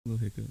Little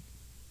hiccup.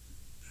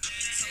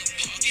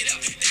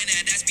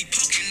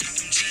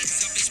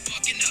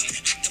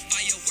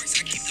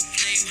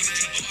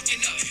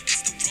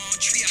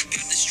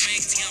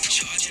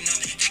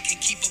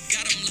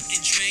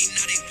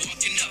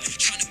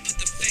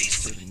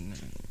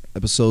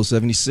 Episode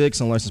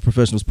 76, Unlicensed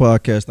Professionals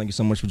Podcast. Thank you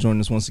so much for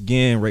joining us once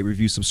again. Rate,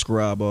 review,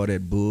 subscribe, all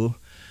that bull.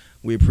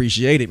 We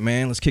appreciate it,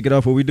 man. Let's kick it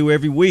off what we do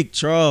every week.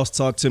 Charles,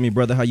 talk to me,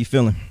 brother. How you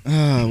feeling?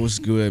 What's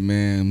good,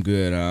 man? I'm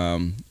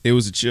good. It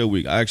was a chill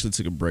week. I actually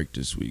took a break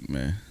this week,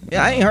 man.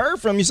 Yeah, I ain't heard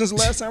from you since the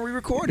last time we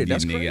recorded.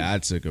 That's nigga, crazy. I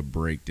took a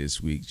break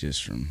this week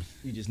just from.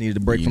 You just needed a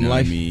break you from know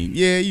life? What I mean?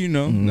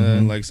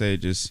 Yeah, like I say,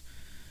 just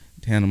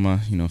handle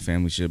my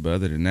family shit. But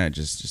other than that,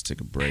 just took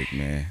a break,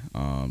 man.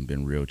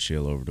 Been real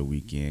chill over the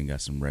weekend.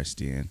 Got some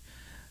rest in.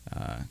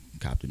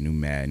 Copped a new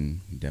Madden.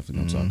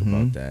 Definitely gonna talk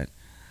about that.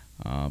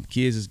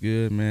 Kids is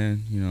good,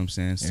 man. You know what I'm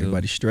saying? Still,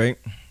 Everybody straight?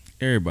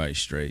 Everybody's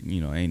straight.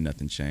 Ain't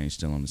nothing changed.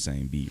 Still on the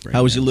same beat right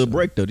How was now, your little so.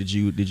 break though? Did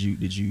you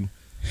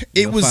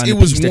It was find the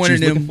one peace that of you was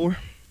them. looking for?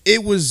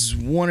 It was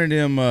one of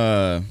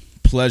them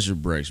pleasure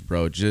breaks,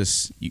 bro.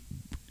 Just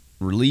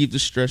relieve the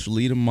stress,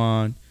 relieve the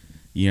mind.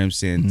 You know what I'm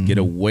saying? Mhm. Get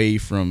away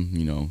from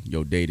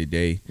your day to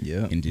day,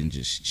 Yeah. and then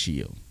just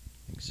chill.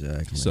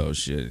 Exactly. So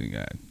shit,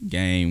 got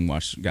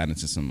got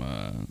into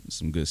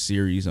some good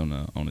series on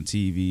the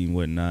TV and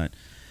whatnot.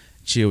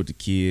 Chill with the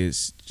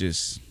kids,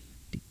 just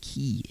the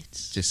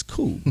kids. just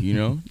cool, I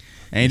ain't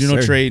Yes, do no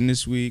sir. trading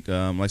this week.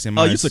 Like I said,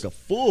 Oh, you took a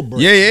full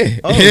break. yeah.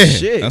 Oh, yeah.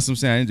 shit. That's what I'm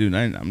saying. I didn't do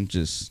nothing.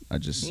 I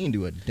just You didn't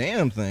do a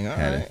damn thing. All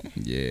had right.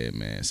 yeah,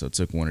 man. So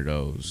took one of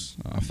those,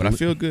 feel but I it.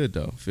 feel good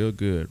though. Feel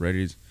good.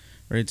 Ready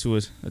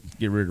to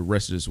get rid of the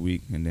rest of this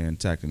week and then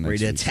attack the next. Ready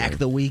to week. attack So,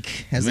 the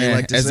week, as man, they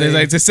like to as say. they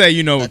like to say,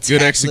 Attack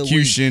good the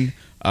execution.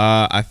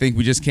 I think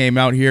we just came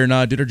out here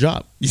and did our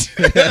job.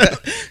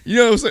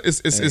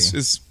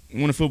 It's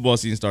when the football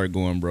season started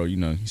going, bro.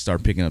 You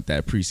start picking up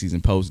that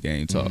preseason post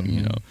game talk.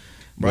 Mhm.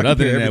 But I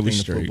other compare than that, we everything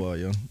to straight. football,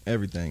 yo.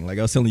 Everything. Like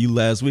I was telling you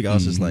last week, I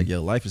was just Mhm. like,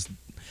 yo, life is.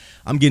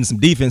 I'm getting some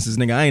defenses,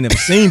 nigga, I ain't never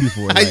seen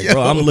before. Like,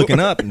 bro, I'm looking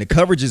up and the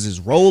coverages is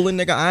rolling,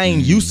 nigga. I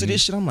ain't used to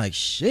this shit. I'm like,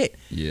 shit.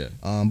 Yeah.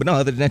 But no,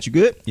 other than that, you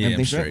good? Yeah, I'm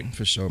Everything's straight.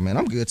 For sure, man.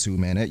 I'm good too,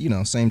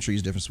 man. Same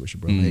trees, different swisher,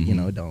 bro.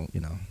 Mhm. It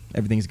don't.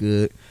 Everything's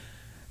good.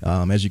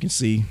 As you can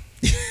see,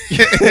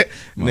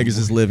 niggas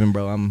is living,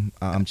 bro.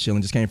 I'm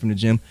chilling. Just came from the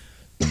gym.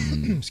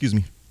 Excuse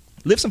me.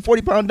 Lift some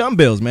 40-pound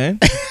dumbbells, man.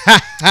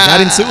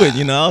 Got into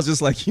it, I was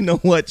just like, you know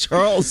what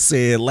Charles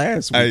said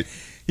last week.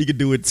 He could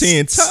do it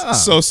 10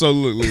 times. So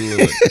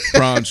look.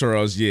 Prime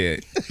Charles, yeah.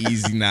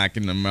 Easy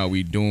knocking them out.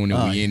 We doing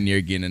it. We in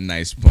there getting a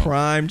nice pump.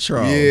 Prime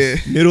Charles. Yeah.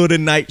 Middle of the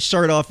night,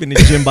 shirt off in the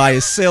gym by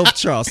himself,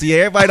 Charles. See,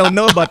 everybody don't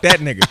know about that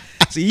nigga.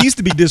 See, he used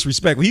to be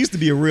disrespectful. He used to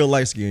be a real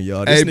light skin,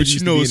 y'all. This Hey, nigga but used you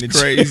to know be it's in the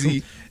crazy.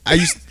 gym I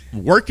used to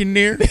work in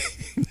there.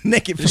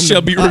 naked from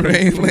Shelby the bottom,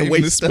 remain from the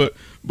waist up.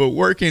 but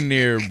working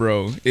there,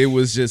 bro, it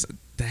was just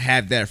to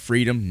have that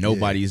freedom.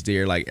 Nobody's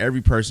there. Like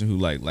every person who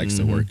likes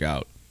to work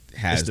out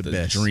has It's the the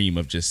best. dream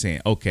of just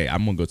saying, okay,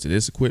 I'm gonna go to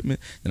this equipment,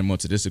 then I'm going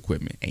to this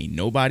equipment. Ain't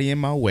nobody in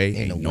my way.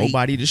 Ain't no weight.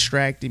 nobody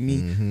distracting me.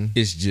 Mhm.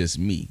 It's just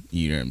me.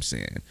 You know what I'm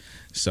saying?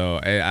 So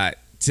I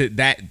to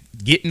that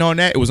getting on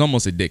that, it was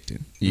almost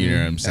addicting. You know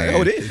what I'm saying?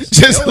 Oh, it is.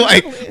 Just Oh,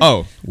 like, it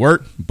is.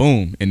 work,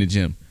 boom, in the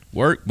gym.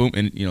 Work, boom,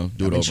 and do it I've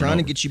been over. trying and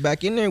to over. get you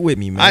back in there with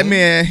me,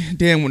 man.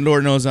 Damn, when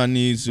Lord knows I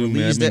need to,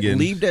 man. I've been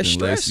Leave that getting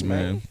stress, lazy,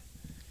 man.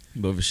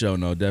 But for sure,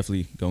 no,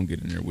 definitely gonna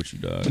get in there with you,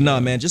 dog. But nah,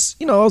 man,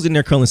 just, I was in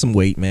there curling some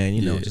weight, man.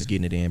 Yeah. Just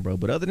getting it in, bro.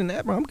 But other than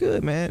that, bro, I'm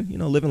good, man.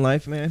 Living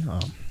life, man.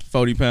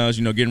 40 pounds,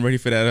 getting ready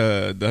for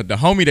that. The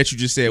homie that you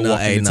just said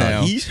walked into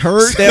town. He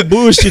heard that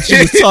bullshit you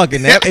was talking.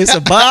 It's a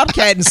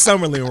Bobcat in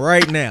Summerlin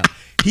right now.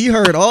 He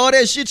heard all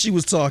that shit you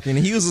was talking,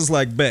 and he was just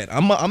like, "Bet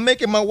I'm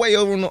making my way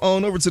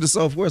on over to the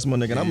Southwest, my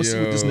nigga. And I'm gonna see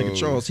what this nigga Yo.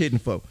 Charles hitting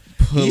for."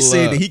 Pull He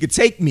said up. that he could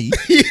take me.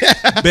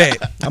 Bet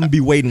I'm gonna be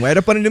waiting right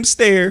up under them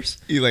stairs.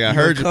 He's like, I You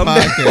heard gonna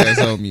your come back? podcast,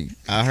 homie.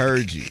 I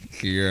heard you.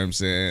 You know what I'm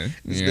saying?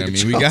 This You know what I nigga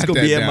mean? We Charles got gonna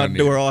that be at down my there.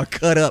 door all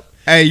cut up.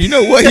 Hey, you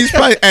know what? He's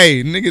probably,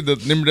 hey, nigga,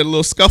 remember that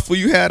little scuffle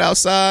you had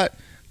outside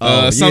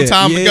some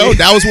time ago?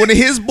 That was one of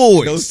his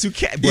boys. Those two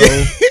cats, bro.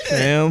 Yeah.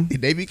 Damn.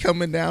 They be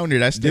coming down there.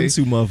 That's Them they.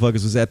 two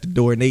motherfuckers was at the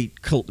door and they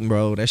Colton,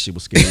 bro. That shit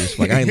was scary as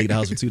fuck. I ain't leave the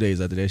house for 2 days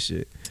after that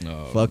shit.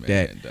 Oh, Fuck man,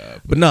 that.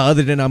 dog. But no,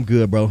 other than I'm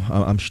good, bro.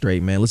 I'm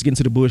straight, man. Let's get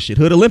into the bullshit.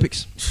 Hood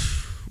Olympics.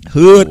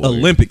 Hood Boy.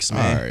 Olympics,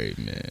 man. All right,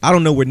 man. I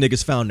don't know where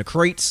niggas found the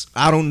crates.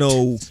 I don't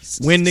know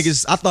when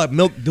niggas. I thought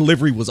milk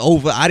delivery was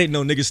over. I didn't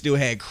know niggas still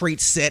had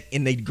crates set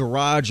in their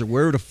garage or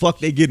where the fuck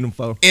they getting them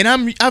for. And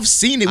I've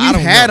seen it. I We've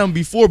don't had know. them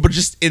before, but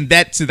just in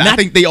that I Not-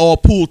 think they all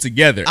pulled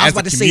together I was as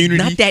about a to say,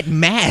 community. not that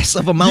mass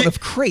of amount Yeah, of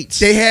crates.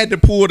 They had to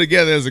pull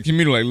together as a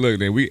community. Like, look,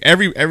 man,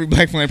 every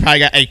black family probably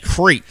got a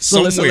crate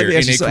so let somewhere me in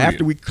ask you, their so crib.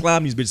 after we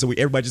climb these bitches, so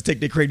everybody just take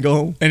their crate and go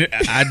home? And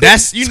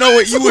that's, you know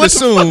what, you So would what the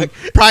assume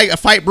fuck? probably a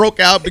fight broke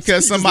out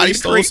because So you just somebody leave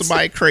stole crates?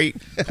 somebody's crate.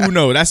 Who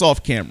knows? That's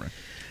off camera.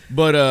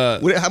 But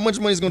How much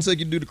money is it gonna take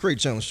you to do the crate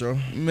challenge, Joe?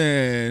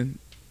 man,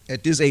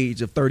 At this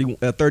age of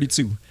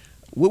 32,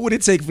 what would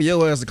it take for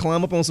your ass to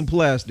climb up on some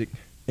plastic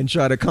and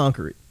try to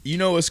conquer it. You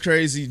know what's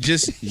crazy?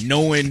 Just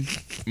knowing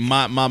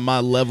my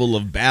level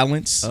of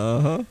balance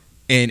and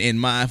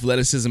my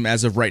athleticism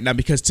as of right now,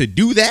 because to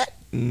do that,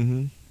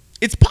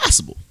 it's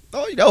possible.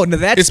 Oh, you know,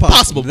 that's it's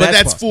possible, but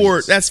that's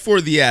possible. for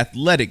the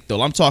athletic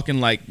though. I'm talking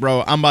like,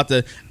 bro, I'm about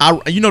to,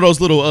 you know, those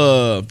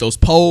little those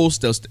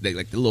poles, like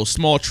the little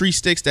small tree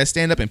sticks that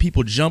stand up and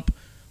people jump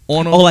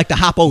on them. Oh, like the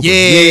hop over.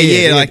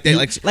 Yeah. Like they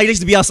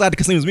used to be outside the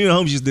casinos. Me and my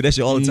homies used to do that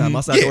shit all the time.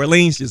 Outside the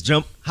Orleans, just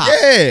jump, hop.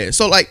 Yeah.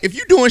 So like, if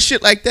you're doing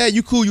shit like that,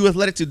 you cool, you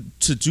athletic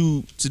to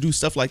do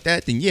stuff like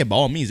that, then yeah, by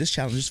all means, this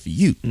challenge is for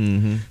you.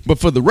 But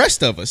for the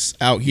rest of us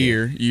out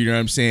here, you know what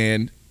I'm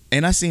saying?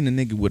 And I seen a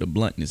nigga with a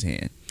blunt in his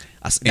hand.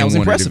 That was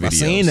impressive. I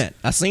seen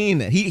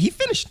that. He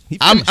finished.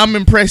 I'm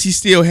impressed he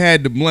still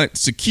had the blunt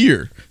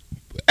secure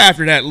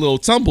after that little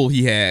tumble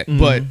he had.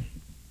 But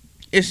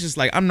it's just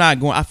like, I'm not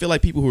going. I feel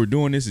like people who are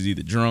doing this is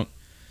either drunk,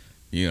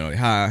 you know,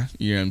 high,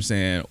 you know what I'm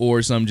saying,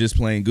 or some just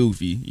playing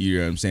goofy, you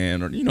know what I'm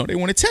saying, or you know, they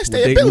want to test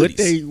their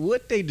abilities.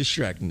 What they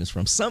distracting us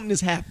from? Something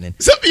is happening.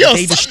 Something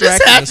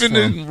is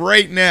happening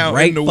right now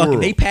in the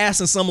world. They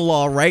passing some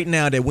law right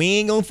now that we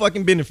ain't gonna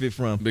fucking benefit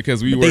from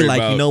because we worry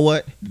about, you know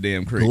what?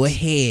 Damn crates. Go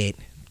ahead.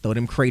 Throw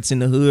them crates in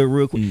the hood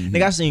real quick.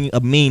 Nigga, I seen a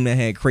meme that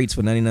had crates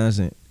for 99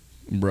 cents.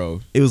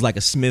 Bro. It was like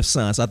a Smith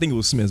sign. So I think it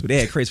was Smith's, but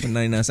they had crates for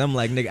 99 cents. I'm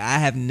like, nigga, I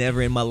have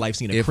never in my life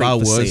seen a crate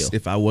for sale.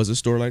 If I was a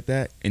store like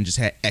that and just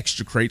had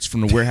extra crates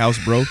from the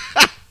warehouse, bro,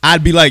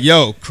 I'd be like,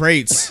 yo,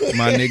 crates,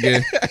 my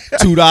nigga,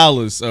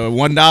 $2 or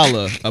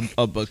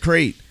 $1 a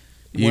crate.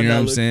 You know what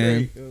I'm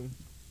saying?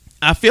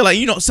 I feel like,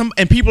 you know,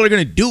 and people are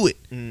going to do it.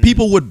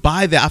 People would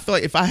buy that. I feel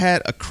like if I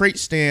had a crate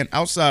stand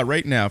outside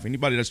right now, if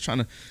anybody that's trying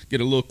to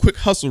get a little quick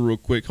hustle real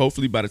quick,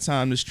 hopefully by the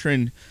time this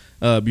trend,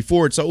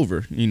 before it's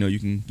over, you know, you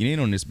can get in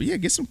on this. But yeah,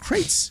 get some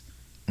crates.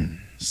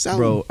 Sell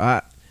bro,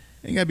 them.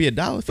 Ain't got to be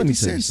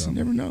 $1.50. You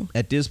never know.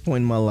 At this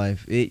point in my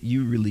life,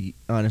 you really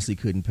honestly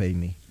couldn't pay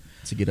me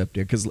to get up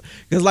there. Because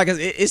like,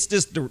 it's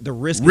just the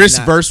risk.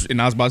 Risk versus,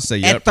 and I was about to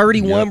say, at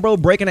 31, bro,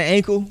 breaking an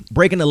ankle,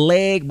 breaking a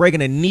leg,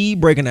 breaking a knee,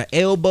 breaking an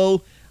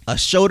elbow, a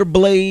shoulder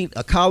blade,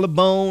 a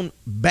collarbone,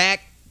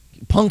 back,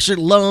 punctured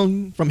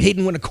lung from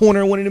hitting with a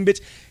corner of one of them bitch.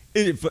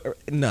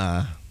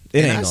 Nah,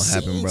 it ain't gonna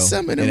happen, bro.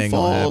 Some of them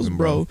falls,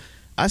 bro.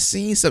 I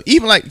seen some,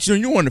 even like, you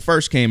know, when it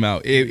first came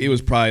out, it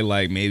was probably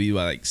like maybe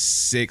like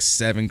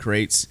 6-7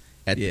 crates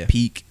at the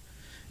peak.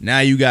 Now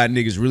you got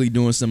niggas really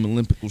doing some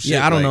Olympical shit.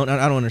 Yeah, I don't know.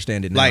 I don't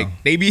understand it now.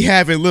 Like, they be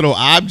having little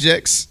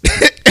objects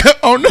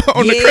on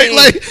the crate.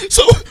 Like,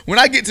 so when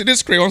I get to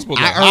this crate, I'm supposed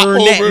to I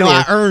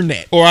earn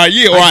that. Or I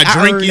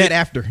drink earn it. that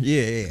after.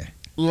 Yeah.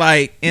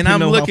 Like, and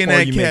I'm looking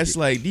at cats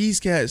like, these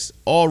cats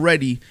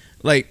already,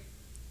 like,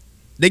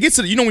 they get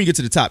to, you know, when you get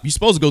to the top, you're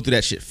supposed to go through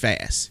that shit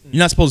fast. You're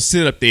not supposed to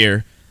sit up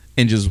there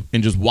and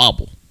just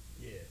wobble.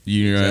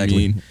 You know what I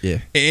mean? Yeah.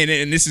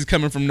 And this is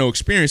coming from no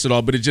experience at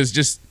all, but it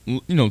just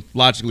you know,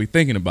 logically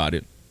thinking about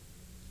it,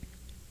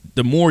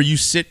 the more you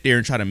sit there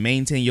and try to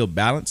maintain your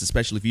balance,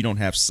 especially if you don't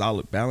have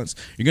solid balance,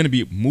 you're going to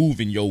be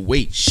moving your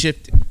weight,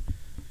 shifting.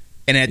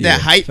 And at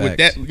that height, with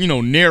that, you know,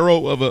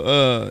 narrow of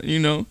a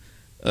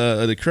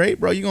the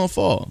crate, bro, you're going to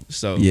fall.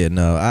 So yeah,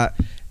 no.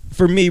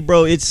 For me,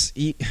 bro, it's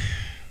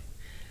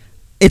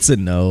a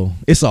no.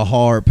 It's a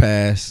hard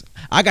pass.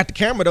 I got the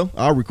camera though.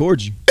 I'll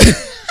record you.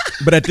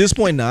 But at this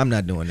point, no, I'm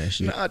not doing that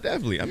shit. Nah,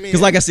 definitely. I mean, because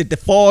like I said, the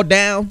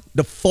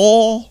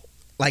fall,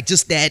 like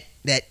just that.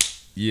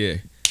 Yeah.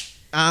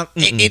 And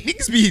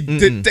niggas be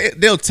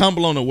they'll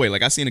tumble on the way.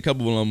 Like I seen a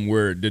couple of them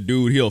where the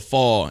dude, he'll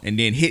fall and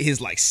then hit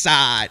his like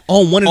side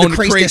on one of the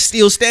crates that's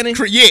still standing.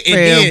 Yeah, and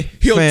then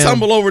he'll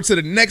tumble over to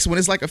the next one.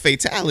 It's like a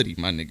fatality,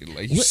 my nigga.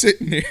 Like you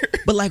sitting there.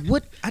 But like,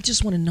 what? I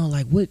just want to know,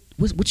 like, what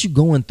you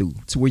going through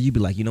to where you be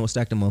like, you know what?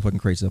 Stack them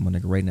motherfucking crates up, my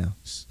nigga, right now.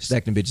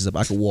 Stack them bitches up.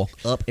 I could walk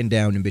up and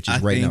down them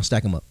bitches right now.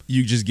 Stack them up.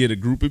 You just get a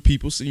group of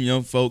people, some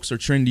young folks or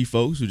trendy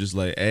folks who just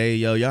like, hey,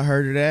 yo, y'all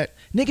heard of that?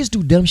 Niggas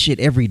do dumb shit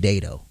every day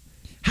though.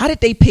 How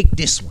did they pick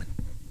this one?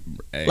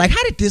 Hey, like,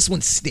 how did this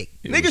one stick?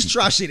 Niggas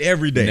try shit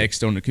every day.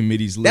 Next on the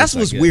committee's list. That's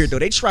what's weird though.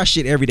 They try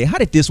shit every day. How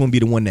did this one be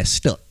the one that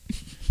stuck?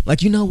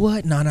 Like, you know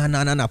what?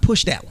 No.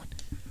 Push that one.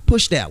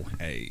 Push that one.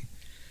 Hey.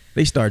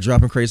 They start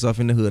dropping crates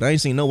off in the hood. I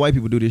ain't seen no white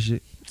people do this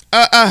shit.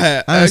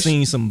 I ain't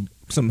seen some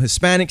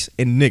Hispanics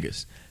and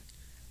niggas.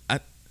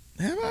 Have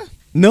I?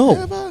 No.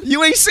 Have I?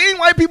 You ain't seen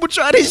white people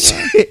try this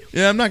shit.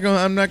 Yeah, I'm not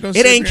gonna.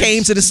 It ain't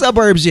came to the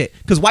suburbs yet.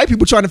 Cause white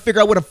people trying to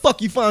figure out where the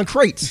fuck you find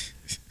crates.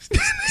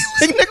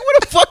 Like, nigga, where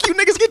the fuck you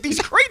niggas get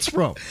these crates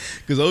from?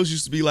 Because those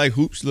used to be like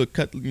hoops, look,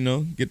 cut, you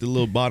know, get the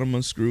little bottom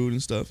unscrewed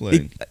and stuff.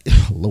 Like,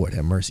 Lord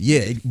have mercy.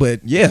 Yeah,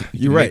 but yeah,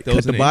 you're right.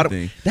 Cut the bottom.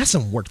 Anything. That's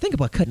some work. Think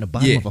about cutting the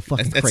bottom of a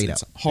fucking crate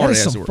out. Hard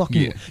ass work.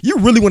 Fucking work. You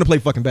really want to play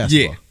fucking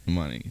basketball? Yeah,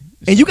 money.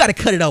 And you got to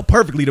cut it out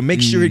perfectly to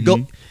make sure it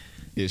go.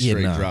 Yeah,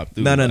 straight drop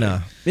through.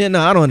 No. Yeah,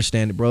 no, I don't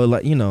understand it, bro.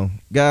 Like, you know,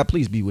 God,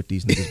 please be with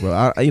these niggas, bro.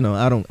 I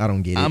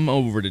don't get it. I'm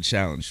over the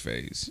challenge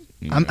phase.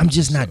 I'm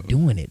just not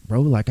doing it,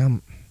 bro. Like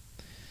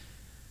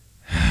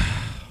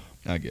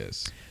I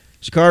guess.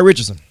 Sha'Carri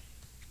Richardson.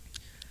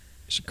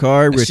 That's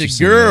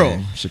your girl.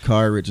 Man.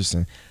 Sha'Carri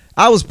Richardson.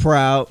 I was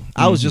proud.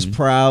 I was just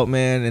proud,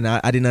 man, and I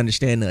didn't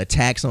understand the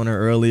attacks on her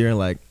earlier.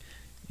 Like,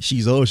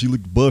 she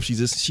looked buff. She's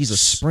a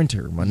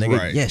sprinter, my nigga.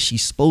 Right. Yeah,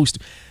 she's supposed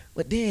to.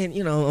 But then,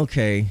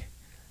 okay,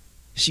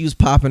 she was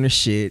popping her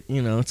shit,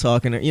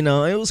 talking her,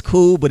 it was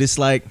cool, but it's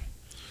like,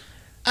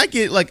 I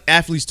get like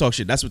athletes talk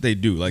shit. That's what they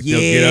do. Like, they'll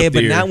yeah, get up but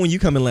there. not when you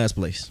come in last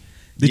place.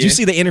 Did you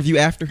see the interview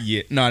after?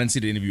 Yeah, no, I didn't see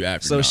the interview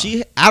after. So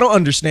nah. I don't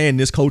understand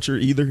this culture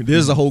either.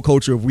 There's a whole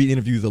culture of we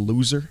interview the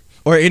loser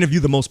or interview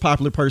the most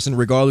popular person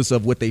regardless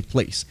of what they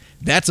place.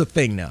 That's a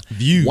thing now.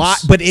 Views. Why?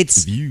 But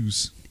it's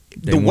views.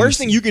 the worst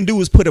thing you can do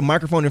is put a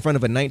microphone in front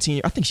of a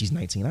 19. I think she's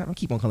 19. I don't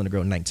keep on calling the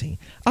girl 19.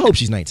 I hope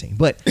she's 19.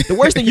 But the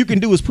worst thing you can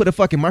do is put a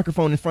fucking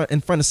microphone in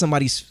front of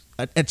somebody's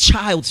a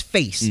child's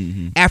face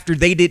after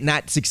they did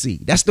not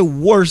succeed. That's the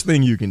worst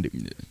thing you can do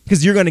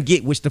because you're gonna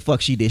get which the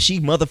fuck she did. She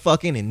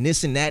motherfucking and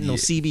this and that and on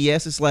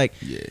CBS. It's like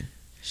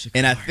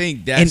And I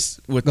think that's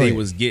what they ahead.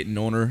 was getting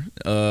on her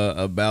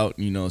about,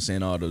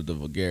 saying all the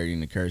vulgarity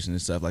and the cursing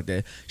and stuff like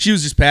that. She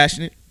was just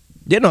passionate.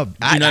 You know what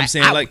I'm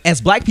saying? Like,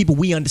 as black people,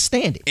 we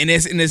understand it. And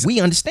it's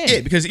We understand yeah,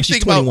 it. because you she's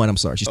think 21. about, I'm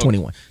sorry, she's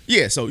 21.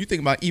 Yeah, so you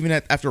think about even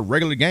after a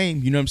regular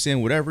game, you know what I'm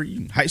saying? Whatever,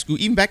 high school,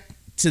 even back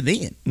to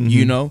then,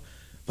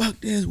 fuck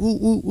this, woo,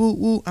 woo, woo,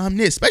 woo, I'm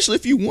this. Especially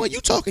if you won, you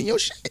talking your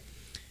shit.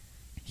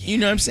 You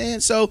know what I'm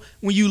saying? So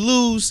when you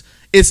lose,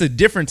 it's a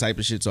different type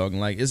of shit talking.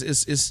 Like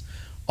it's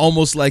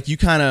almost like you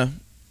kind of,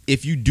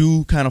 if you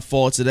do kind of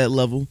fall to that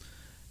level,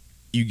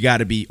 you got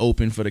to be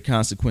open for the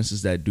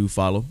consequences that do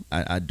follow.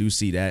 I do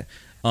see that.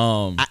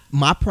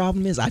 My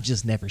problem is I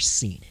just never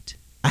seen it.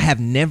 I have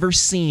never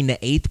seen the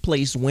 8th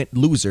place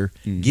loser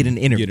get an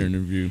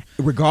interview.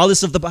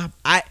 Regardless of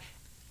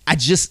I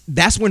just,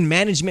 that's when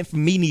management for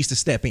me needs to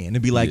step in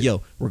and be like,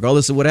 yo,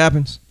 regardless of what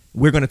happens,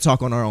 we're going to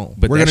talk on our own.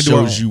 But we're that gonna do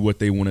our shows own. you what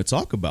they want to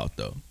talk about,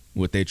 though.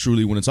 What they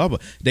truly want to talk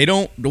about. They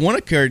don't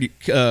want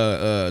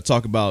to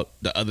talk about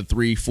the other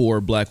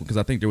 3-4 black, because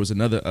I think there was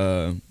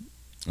another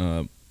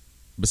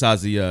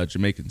besides the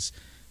Jamaicans.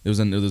 There was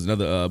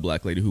another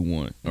black lady who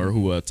won or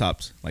who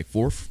topped like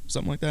 4th,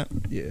 something like that.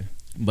 Yeah.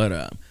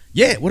 But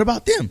what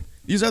about them?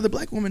 These other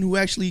black women who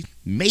actually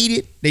made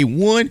it, they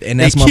won, and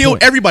that's they my killed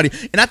point. everybody.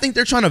 And I think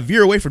they're trying to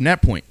veer away from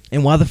that point.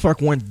 And why the fuck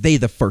weren't they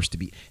the first to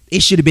be?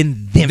 It should have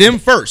been them. Them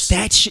first.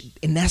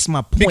 And that's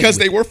my point. Because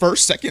they were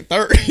first, second,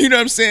 third. You know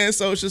what I'm saying?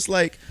 So it's just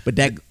like. But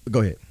go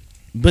ahead.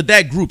 But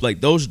that group,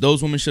 like those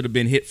women should have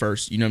been hit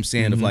first. You know what I'm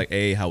saying? Of like,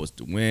 hey, how was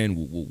the win?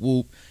 Whoop, whoop,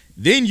 whoop.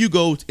 Then you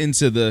go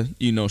into the,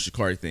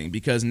 Sha'Carri thing,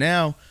 because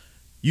now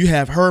you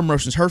have her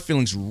emotions, her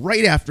feelings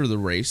right after the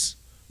race,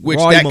 which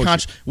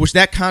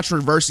that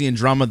controversy and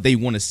drama, they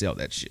want to sell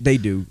that shit. They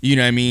do. You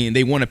know what I mean?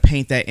 They want to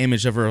paint that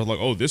image of her like,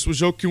 oh, this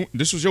was your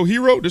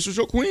hero, this was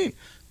your queen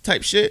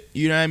type shit.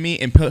 You know what I mean?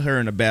 And put her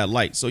in a bad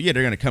light. So yeah,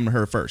 they're gonna come to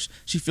her first.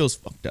 She feels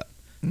fucked up.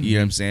 You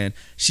know what I'm saying?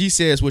 She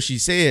says what she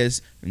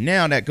says.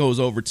 Now that goes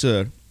over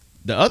to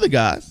the other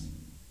guys.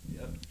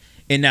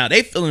 And now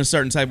they feel in a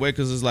certain type of way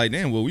because it's like,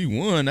 damn, well, we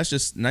won. That's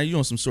just, now you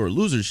on some sort of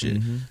loser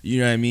shit. You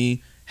know what I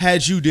mean?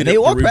 Had you did it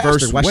the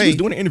reverse way. While she was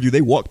doing the interview,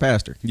 they walked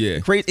past her. Yeah.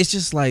 Crazy. It's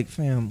just like,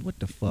 fam, what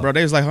the fuck? Bro,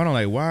 they was like, hold on,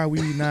 like, why are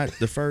we not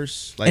the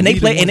first? Like, and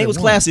they was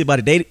classy about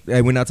it.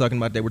 We're not talking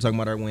about that. We're talking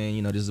about our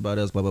win. This is about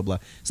us, blah, blah, blah.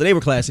 So they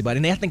were classy about it.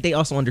 And I think they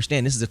also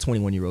understand this is a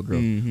 21-year-old girl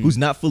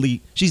who's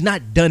she's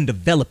not done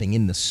developing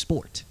in the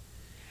sport.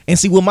 And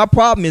see, what my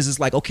problem is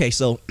like, okay,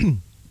 so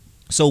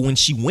when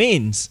she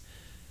wins,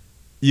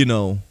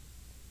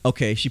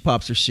 okay, she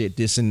pops her shit,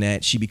 this and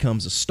that. She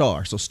becomes a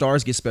star. So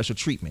stars get special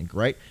treatment,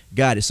 right?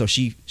 Got it. So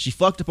she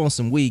fucked up on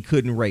some weed,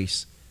 couldn't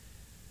race.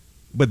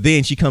 But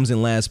then she comes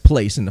in last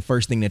place, and the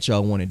first thing that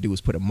y'all want to do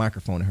is put a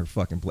microphone in her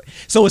fucking place.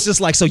 So it's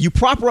just like, so you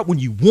prop her up when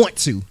you want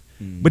to,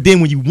 but then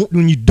when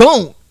you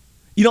don't,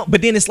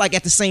 but then it's like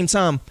at the same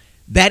time,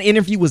 that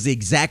interview was the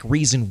exact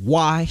reason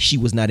why she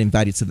was not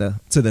invited to the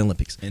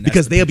Olympics.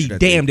 Because they'll be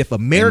damned if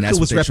America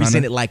was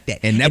represented like that.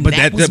 And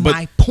that was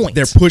my point.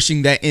 They're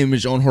pushing that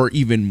image on her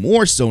even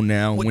more so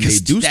now when they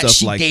do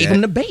stuff like that. She gave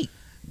them the bait.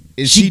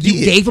 You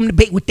gave them the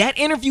bait. With that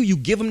interview, you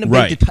give them the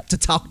bait to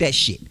talk that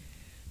shit.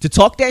 To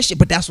talk that shit.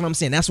 But that's what I'm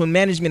saying. That's when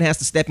management has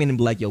to step in and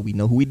be like, yo, we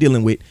know who we're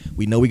dealing with.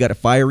 We know we got a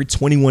fiery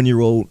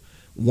 21-year-old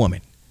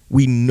woman.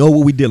 We know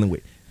what we're dealing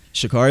with.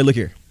 Sha'Carri, look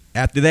here.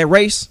 After that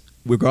race,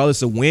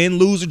 regardless of win,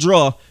 lose, or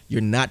draw,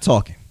 you're not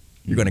talking.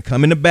 You're gonna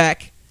come in the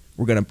back.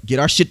 We're gonna get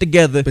our shit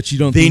together. But you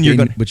don't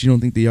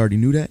think they already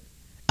knew that?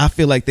 I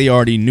feel like they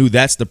already knew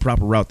that's the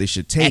proper route they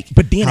should take.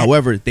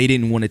 However, they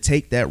didn't want to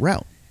take that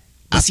route.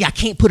 See, I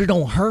can't put it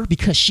on her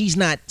because she's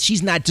not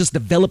just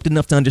developed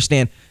enough to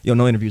understand. Yo,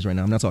 no interviews right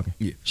now. I'm not talking.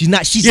 Yeah. She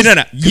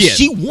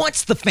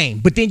wants the fame,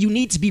 but then you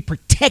need to be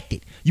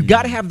protected. You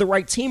got to have the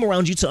right team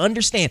around you to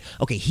understand.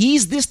 Okay,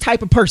 he's this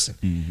type of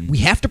person. We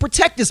have to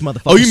protect this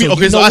motherfucker. Oh, you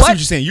mean so I see what you're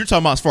saying. You're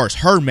talking about as far as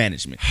her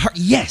management.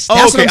 Yes.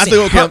 That's what I'm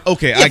saying.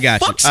 I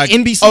got you.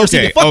 NBC.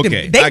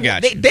 Okay, I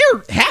got you.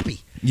 They're happy.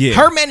 Yeah.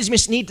 Her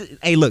management need to.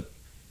 Hey, look.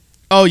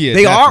 Oh yeah.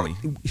 They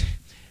definitely.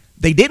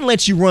 They didn't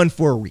let you run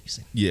for a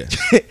reason. Yeah.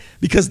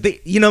 Because they,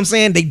 you know what I'm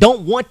saying? They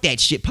don't want that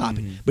shit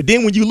popping. But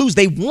then when you lose,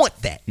 they want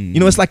that.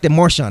 It's like the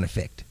Marshawn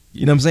effect.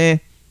 You know what I'm saying?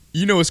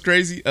 You know what's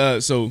crazy?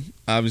 So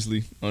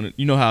obviously,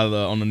 you know how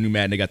on the new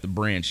Madden they got the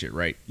brand shit,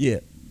 right? Yeah.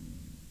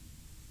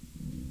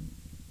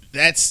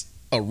 That's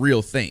a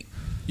real thing.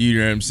 You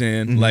know what I'm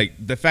saying? Mm-hmm. Like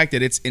the fact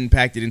that it's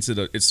impacted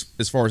into it's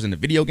as far as in the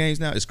video games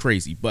now is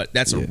crazy, but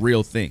that's a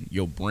real thing.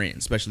 Your brand,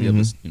 especially of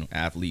us,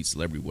 athlete,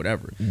 celebrity,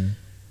 whatever.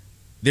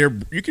 There,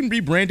 you can be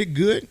branded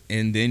good,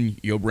 and then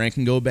your brand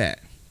can go bad.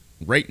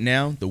 Right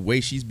now, the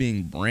way she's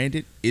being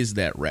branded is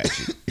that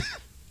ratchet.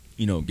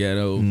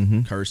 Ghetto,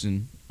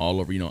 cursing all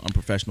over.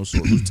 Unprofessional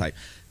sort of type.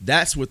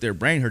 That's what they're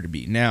branding her to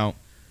be. Now,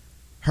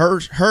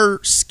 her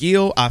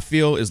skill, I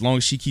feel, as long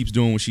as she keeps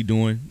doing what she's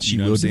doing, she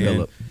will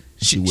develop.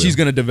 She's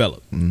going to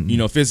develop,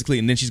 physically,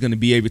 and then she's going to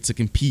be able to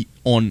compete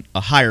on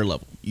a higher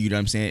level. You know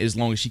what I'm saying? As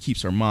long as she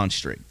keeps her mind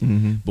straight.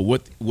 But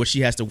what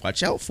she has to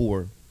watch out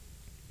for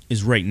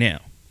is right now,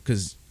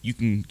 because you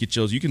can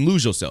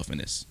lose yourself in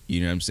this.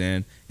 You know what I'm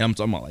saying? And I'm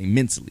talking about like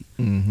mentally.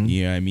 You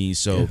know what I mean?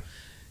 So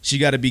she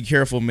got to be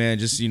careful, man.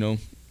 Just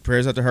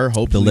prayers out to her.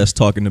 Hopefully, the less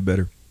talking, the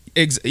better.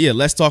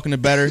 Less talking, the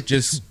better.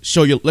 Just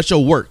let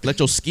your work, let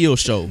your skill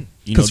show.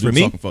 Because for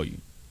me, talking for you.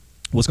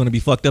 What's going to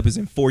be fucked up is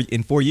in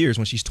 4 years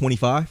when she's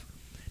 25.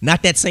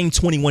 Not that same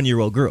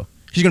 21-year-old girl.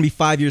 She's going to be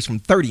 5 years from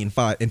 30 in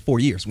 4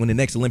 years when the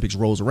next Olympics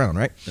rolls around,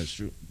 right? That's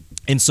true.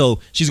 And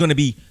so she's going to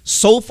be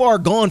so far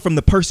gone from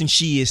the person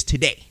she is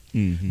today.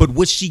 But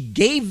what she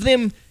gave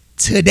them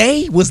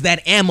today was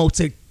that ammo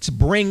to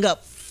bring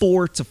up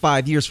 4 to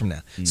 5 years from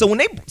now. So when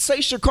they say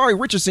Sha'Carri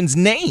Richardson's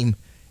name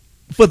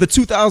for the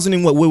 2000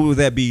 and what would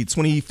that be,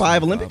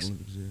 25 Olympics?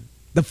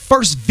 The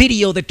first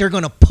video that they're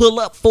going to pull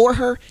up for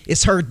her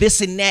is her this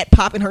and that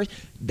popping her.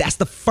 That's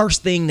the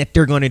first thing that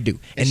they're going to do.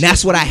 And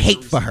that's what I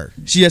hate for her.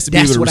 She has to be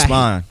able to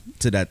respond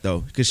to that,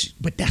 though.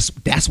 But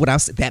that's what I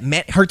said. That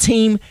meant her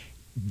team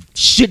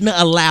shouldn't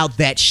have allowed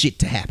that shit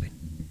to happen.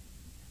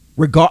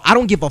 I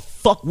don't give a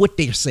fuck what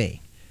they're saying.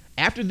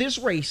 After this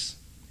race,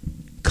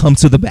 come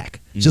to the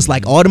back. Just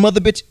like all them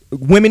other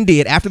women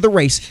did after the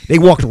race. They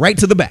walked right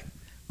to the back.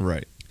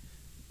 Right.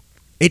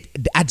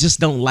 I just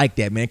don't like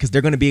that, man, because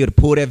they're going to be able to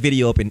pull that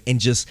video up and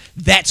just,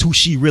 that's who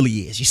she really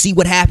is. You see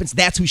what happens?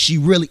 That's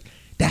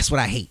what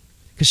I hate.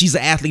 Because she's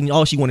an athlete and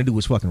all she want to do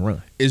is fucking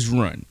run. You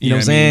know what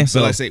I'm saying?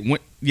 So like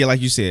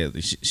like you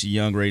said, she's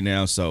young right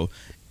now, so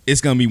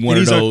it's going to be one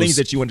of those. These are things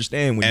that you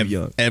understand when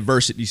you're young.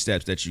 Adversity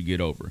steps that you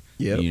get over.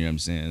 Yep. You know what I'm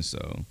saying?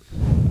 So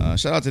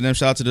shout out to them.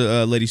 Shout out to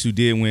the ladies who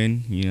did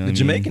win. The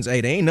Jamaicans,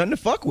 hey, they ain't nothing to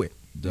fuck with.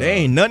 They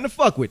ain't nothing to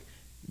fuck with.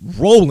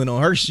 Rolling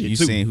on her shit. You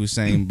seen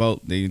Usain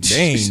Bolt? They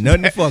ain't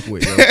nothing to fuck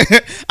with. Yo.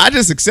 I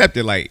just accept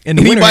it. Like, and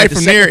anybody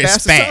from there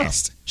is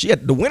fast.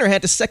 The winner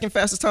had the second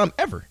fastest time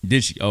ever.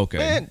 Did she? Okay.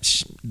 Man,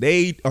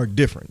 they are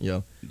different,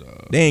 yo.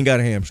 They ain't got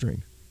a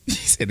hamstring. He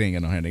said they ain't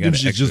got no hand. They got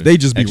they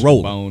just be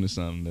rolling bone or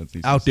something.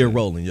 Out there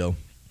rolling, yo.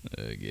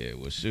 Yeah,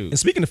 well, shoot. And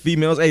speaking of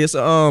females, hey, it's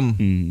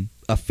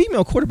a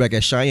female quarterback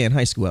at Cheyenne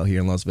High School out here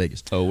in Las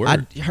Vegas. Oh,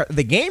 word.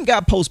 The game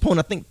got postponed,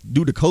 I think,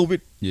 due to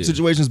COVID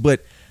situations,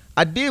 but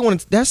I did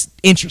want to. That's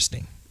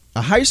interesting.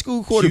 A high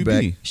school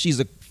quarterback. QB. She's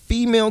a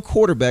female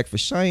quarterback for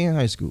Cheyenne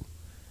High School.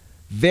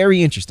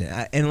 Very interesting.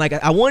 I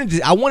wanted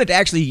to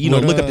actually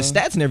look up the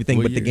stats and everything,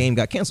 but the game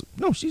got canceled.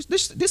 No, she's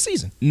this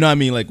season. No, I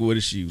mean, like, what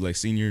is she, like,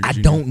 senior? I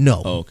don't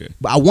know. Oh, okay.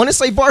 But I want to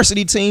say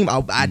varsity team.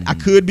 I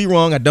could be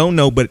wrong. I don't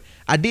know, but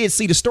I did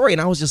see the story and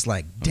I was just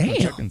like, damn. I'm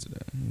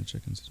gonna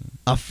check into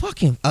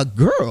that. A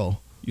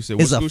girl. You said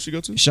what school she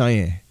go to?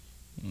 Cheyenne.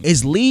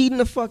 Is leading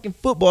the fucking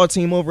football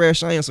team over at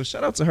Cheyenne. So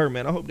shout out to her,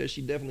 man. I hope that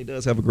she definitely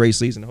does have a great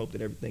season. I hope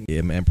that everything.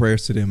 Yeah, man.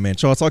 Prayers to them, man.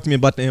 Charles, talk to me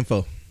about the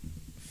info.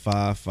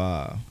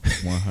 5'5",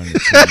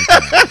 120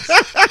 pounds.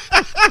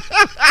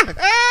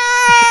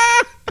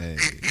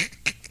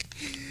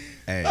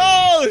 Hey.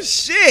 Oh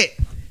shit.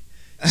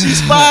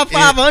 She's 5'5",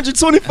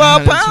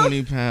 125 pounds.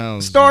 120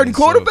 pounds. Starting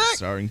quarterback.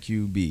 Starting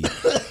QB.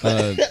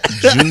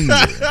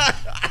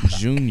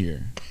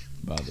 Junior.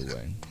 By the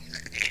way.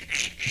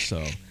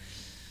 So.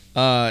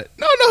 Shout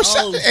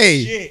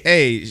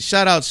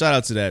out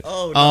to that.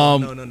 Oh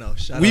no.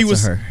 Shout out to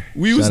her.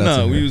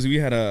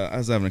 I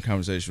was having a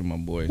conversation with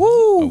my boy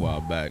a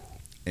while back.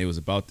 It was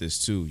about this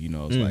too,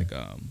 it's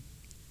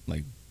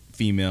like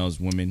females,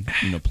 women,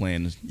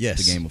 playing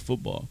the game of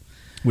football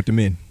with the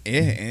men.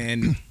 Yeah,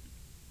 and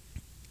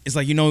it's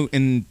like,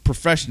 and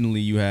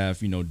professionally you have,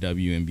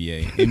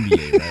 WNBA,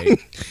 NBA, right?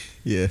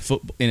 Yeah.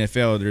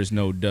 NFL, there's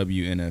no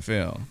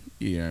WNFL.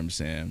 You know what I'm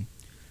saying?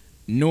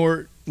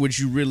 Nor would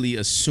you really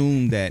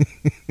assume that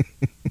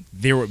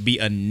there would be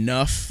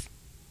enough,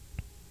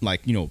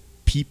 like,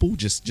 people,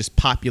 just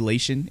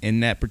population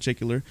in that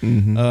particular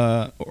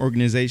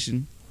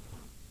organization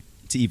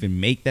to even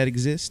make that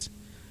exist.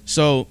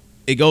 So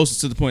it goes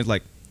to the point,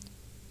 like,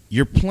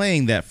 you're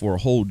playing that for a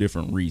whole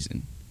different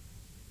reason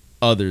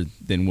other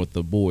than what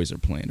the boys are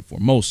playing it for.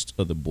 Most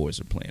of the boys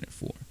are playing it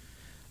for.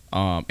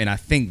 And I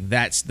think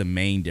that's the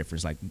main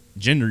difference, like,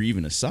 gender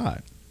even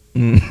aside.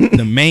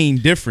 The main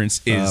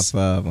difference is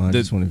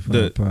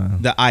 125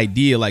 pounds. The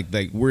idea, like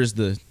where's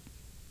that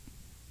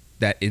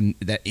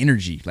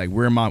energy? Like,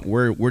 where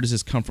does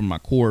this come from? My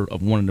core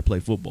of wanting to play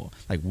football.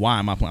 Like, why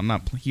am I playing? I'm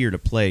not here to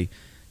play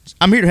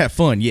I'm here to have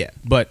fun, yeah,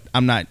 but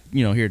I'm not,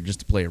 here just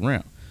to play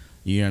around.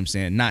 You know what I'm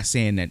saying? Not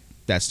saying that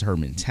that's her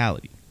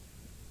mentality.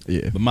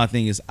 Yeah. But my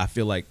thing is, I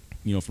feel like,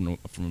 from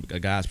a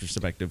guy's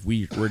perspective,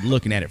 we're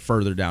looking at it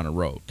further down the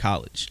road,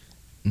 college,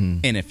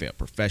 NFL,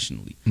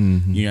 professionally.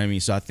 Mm-hmm. You know what I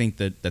mean? So I think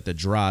that the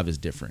drive is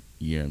different.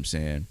 You know what I'm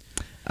saying?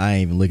 I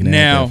ain't even looking at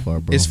Now, it that far,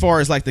 bro. as far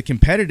as like the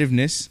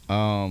competitiveness,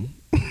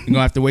 you're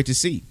gonna have to wait to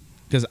see.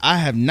 Because I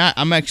have not.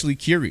 I'm actually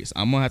curious.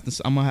 I might have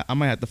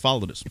to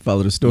follow this.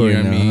 Follow the story.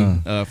 You know what now, I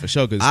mean? huh? For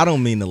sure. Cause I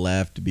don't mean to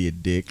laugh to be a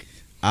dick.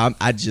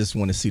 I just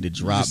want to see the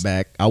drop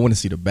back. I want to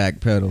see the back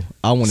pedal.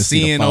 I want to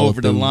see the seeing follow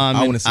over the through.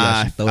 lineman. I want to see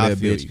how she throw that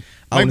feel bitch. you.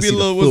 I Might want be to a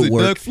see little. the Was it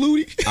footwork. Doug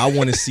Flutie? I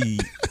want to see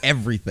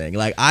everything.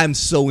 Like, I'm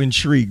so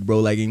intrigued, bro.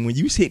 Like, and when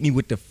you hit me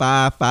with the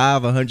 5'5",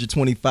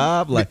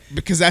 125, like,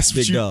 because that's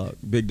big what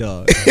big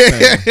dog,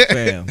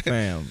 fam,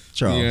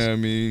 Charles. You know what I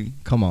mean?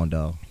 Come on,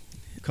 dog.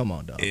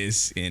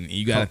 And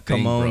you gotta Come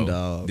think, on, bro.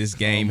 dog. This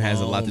game Come has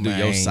a lot to do. on,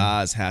 Your man.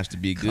 size has to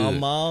be good.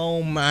 Come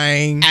on,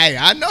 man. Hey,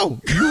 I know.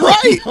 You're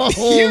right.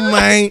 Oh,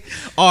 man.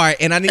 All right,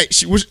 and I need. Hey,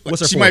 she What's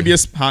her she might 40? be a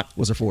hot.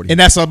 What's her 40? And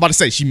that's what I'm about to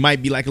say. She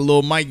might be like a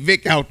little Mike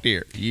Vick out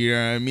there. You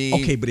know what I mean?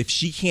 Okay, but if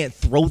she can't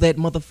throw that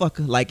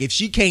motherfucker, like if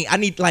she can't, I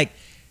need like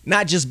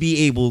not just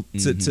be able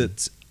to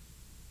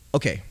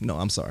okay, no,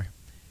 I'm sorry.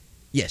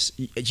 Yes,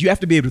 you have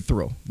to be able to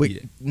throw, but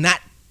not.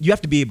 You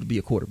have to be able to be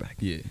a quarterback.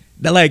 Yeah.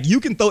 Now, like you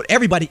can throw.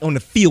 Everybody on the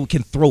field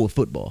can throw a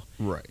football.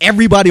 Right.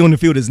 Everybody on the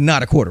field is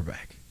not a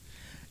quarterback.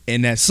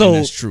 And that's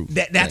true.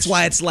 That's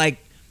why it's like,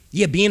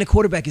 yeah, being a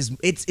quarterback is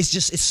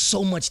it's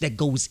so much that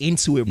goes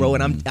into it, bro.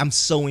 And I'm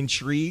so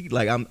intrigued.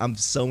 Like I'm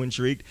so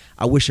intrigued.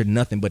 I wish her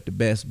nothing but the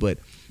best. But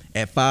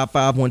at 5'5",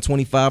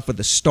 125 for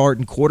the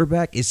starting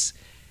quarterback,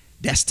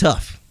 that's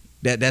tough.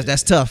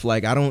 That's tough.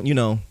 Like I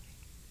don't,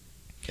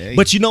 Hey.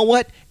 But you know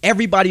what?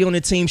 Everybody on the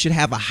team should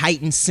have a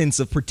heightened sense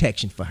of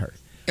protection for her.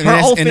 And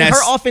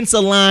Her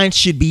offensive line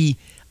should be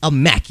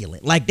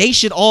immaculate. Like they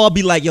should all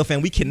be like, yo, fam,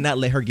 we cannot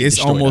let her get It's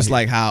destroyed almost out here.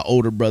 like how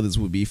older brothers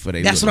would be for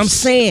their. That's what I'm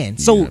saying.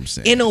 So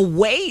in a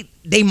way,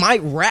 they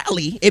might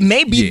rally. It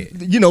may be,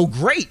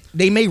 great.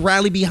 They may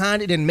rally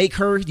behind it and make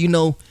her,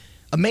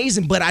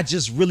 amazing. But I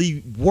just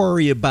really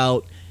worry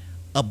about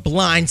a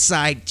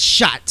blindside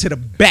shot to the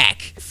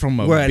back from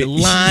where a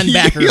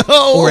linebacker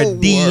or a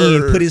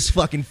DN put his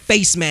fucking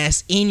face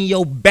mask in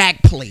your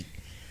back plate.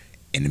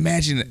 And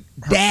imagine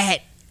that.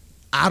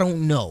 I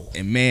don't know.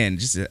 And man,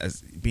 just as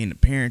being a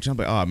parent, I'm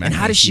like, oh man. And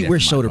how does she wear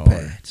shoulder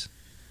pads?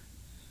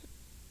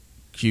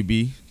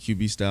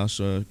 QB style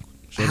shoulder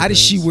how does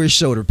she wear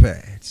shoulder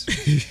pads?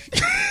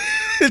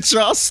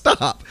 Charles,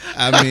 stop.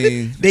 I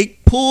mean, they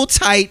pull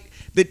tight.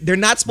 They're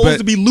not supposed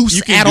to be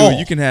loose at all.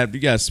 You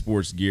got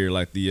sports gear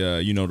like the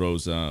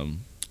those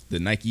the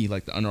Nike,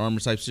 like the Under Armour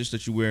type shit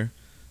that you wear.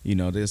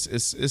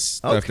 It's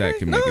stuff that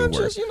can make it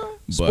work. Just,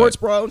 sports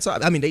bra on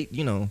top. I mean, they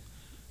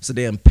it's a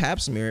damn pap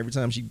smear every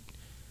time she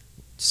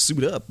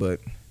suit up.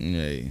 But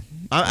I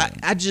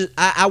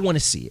want to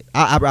see it.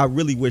 I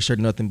really wish her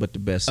nothing but the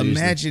best.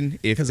 Seriously. Imagine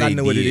if because I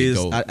know what it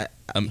is.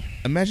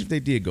 Imagine if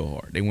they did go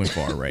hard. They went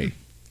far, right?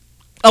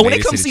 Oh, when they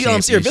come see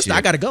Sierra Vista,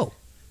 I gotta go.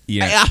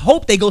 Yeah. I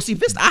hope they go see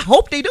Vista. I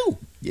hope they do.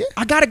 Yeah.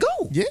 I gotta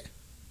go. Yeah.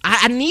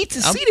 I need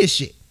to see this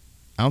shit.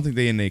 I don't think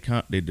they in their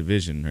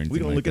division or anything. We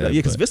don't like look that, it up. Yeah,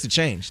 because Vista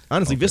changed.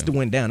 Honestly, Vista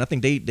went down. I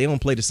think they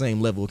don't play the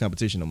same level of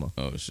competition no more.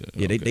 Oh shit.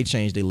 Yeah, they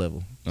changed their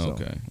level. So.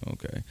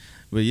 Okay.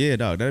 But yeah,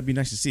 dog, that'd be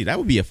nice to see. That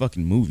would be a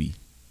fucking movie.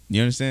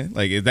 You understand?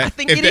 Like if that, I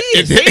think it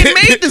is. They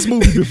ain't made this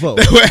movie before.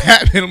 That would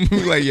happen. A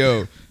movie like,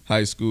 yo,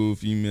 high school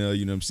female,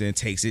 you know what I'm saying,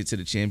 takes it to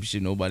the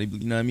championship. Nobody,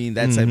 you know what I mean?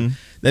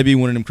 That'd be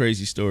one of them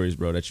crazy stories,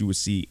 bro, that you would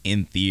see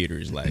in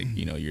theaters, like,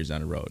 years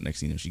down the road. Next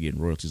thing you know, she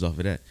getting royalties off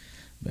of that.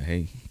 But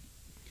hey,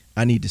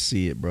 I need to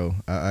see it, bro.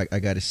 I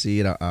got to see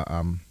it.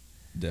 I'm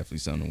definitely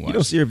something to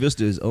watch. Sierra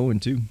Vista is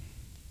 0-2.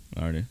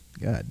 Are they?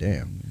 God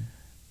damn.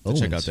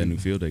 Check out that new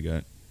field they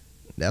got.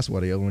 That's why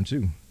they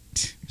 0-2.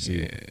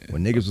 See, Yeah,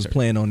 when niggas was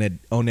playing on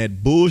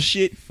that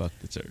bullshit, fuck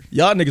the turf.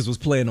 Y'all niggas was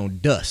playing on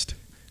dust.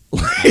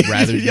 I'd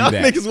rather do y'all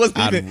that. niggas wasn't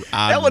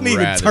that wasn't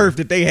even turf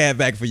that they had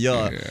back for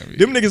y'all. Yeah, I mean,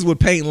 them niggas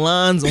would paint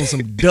lines on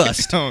some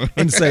dust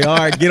and say, "All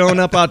right, get on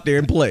up out there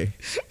and play."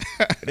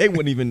 They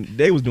wouldn't even.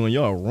 They was doing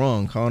y'all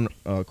wrong.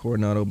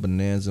 Coronado,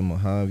 Bonanza,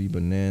 Mojave,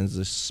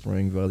 Bonanza,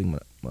 Spring Valley,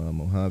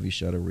 Mojave,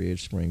 Shadow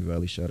Ridge, Spring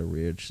Valley, Shadow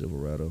Ridge,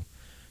 Silverado,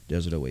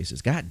 Desert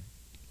Oasis. God.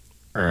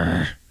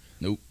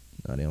 Nope.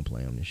 No, they don't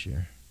play them this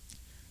year.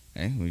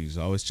 Hey, we just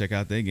always check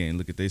out their game,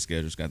 look at their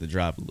schedules, got to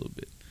drop a little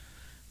bit.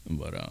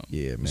 But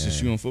yeah, man.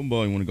 Since you on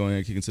football, you want to go ahead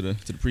and kick into the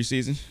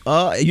preseason?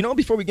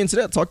 Before we get into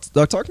that, talk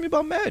to me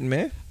about Madden,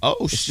 man.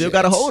 Oh, shit. Still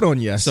got a hold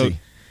on you. I see.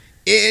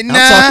 I'm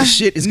talking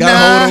shit. It's got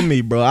a hold on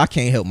me, bro. I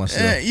can't help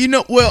myself.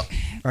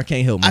 I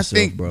can't help myself, I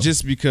think bro.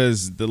 just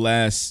because the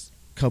last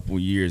couple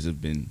years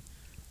have been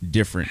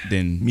different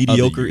than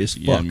Mediocre other years, as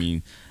you know what fuck. I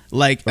mean,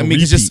 like A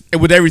it's just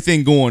with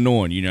everything going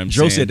on. You know what I'm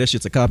Joe saying? said that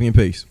shit's a copy and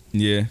paste.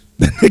 Yeah.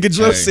 Nigga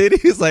Joe Hey. said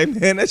he was like,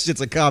 man, that shit's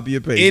a copy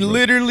and paste. It bro.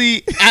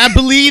 literally, I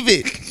believe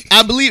it.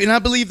 I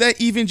believe that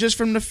even just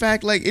from the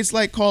fact, like, it's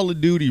like Call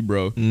of Duty,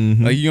 bro.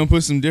 Mhm. Like, you gonna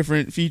put some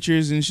different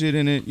features and shit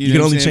in it. You know can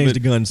what I'm only saying? change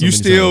But the gun so You many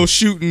still times.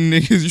 shooting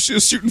niggas. You still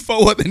shooting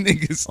 4 other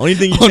niggas. Only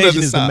thing you on the changing other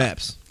is the side.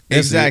 maps. That's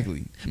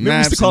Exactly. it. Remember we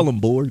used to call them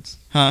boards?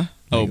 Huh?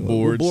 Oh, Nigga, what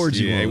boards. boards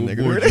you yeah, on, what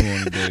nigga? boards you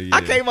on today? Yeah.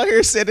 I came out here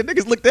and said the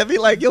niggas looked at me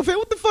like, yo, fam,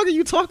 what the fuck are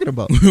you talking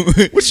about?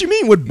 What you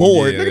mean with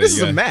board? Yeah, nigga, this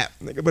is yeah. a map.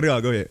 Nigga, but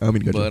go ahead. I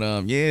mean, go ahead.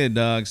 But yeah,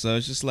 dog. So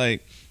it's just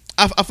like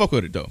I fuck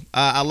with it though.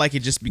 I like it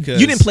just because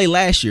You didn't play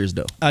last year's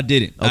though. I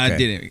didn't. I Okay.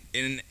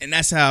 didn't. And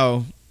that's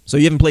how So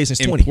you haven't played since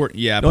 20. important.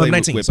 Yeah, I No, played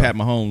 19, with sorry. Pat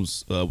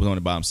Mahomes. Was on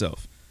it by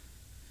himself.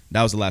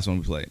 That was the last one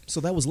we played. So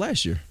that was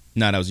last year.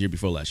 No, that was the year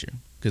before last year.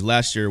 Because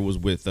last year was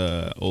with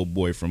old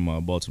boy from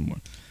Baltimore,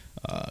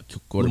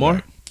 quarterback.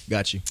 Lamar?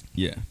 Got you.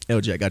 Yeah,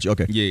 LJ, got you.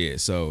 Okay. yeah.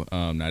 So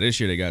now this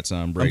year they got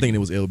Tom Brady. I'm thinking it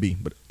was LB,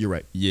 but you're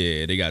right.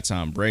 Yeah, they got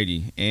Tom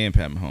Brady and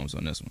Pat Mahomes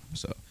on this one.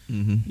 So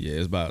Mm-hmm. yeah,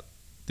 it's about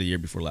the year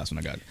before last one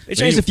I got it. They But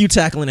changed anyway, a few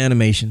tackling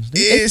animations. They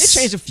It's-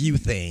 changed a few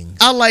things.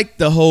 I like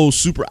the whole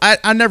super.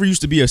 I never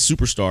used to be a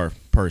superstar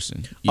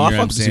person. You know I what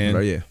fuck I'm with saying?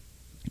 Superstar, yeah.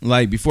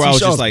 Like before, I was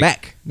T-Shaw's just like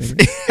back.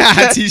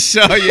 nigga.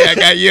 T-Shaw. Yeah, I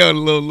got the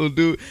little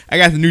dude. I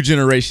got the new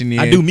generation. In.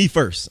 I do me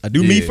first.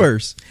 Me Yeah.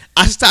 first.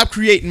 I stopped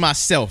creating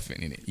myself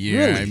in it. You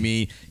know what I Really?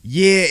 mean?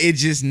 Yeah, it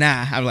just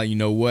I'm like, you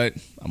know what?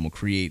 I'm gonna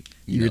create.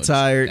 You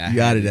retired,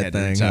 you out of that had to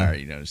thing, retire, huh?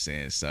 You know what I'm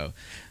saying? So,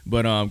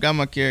 but got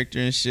my character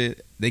and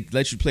shit. They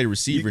let you play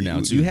receiver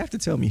now too. You have to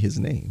tell me his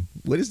name.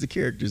 What is the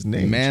character's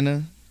name?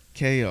 Mana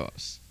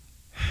Chaos.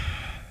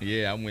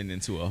 Yeah, I went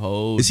into a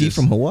whole. Is he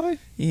from Hawaii?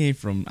 He ain't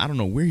from. I don't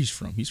know where he's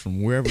from. He's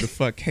from wherever the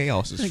fuck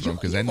Chaos is from.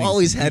 Because I've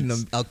always had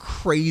a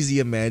crazy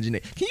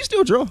imagination. Can you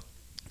still draw?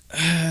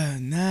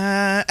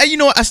 Nah. You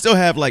know what? I still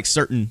have like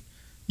certain,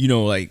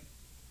 like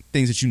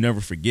things that you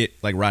never forget,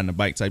 like riding a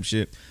bike type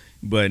shit.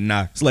 But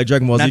nah. It's like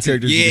Dragon Ball Z Not to-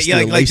 characters. yeah, you can yeah,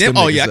 still like lace them. them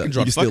Oh, yeah, niggas I can up.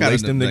 draw You the still fuck out of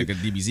lace them, them like niggas.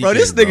 a DBZ Bro,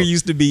 this character, nigga bro.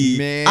 used to be.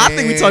 Man. I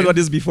think we talked about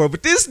this before,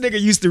 but this nigga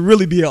used to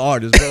really be an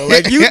artist, bro.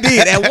 Like you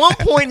did. At one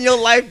point in your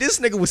life, this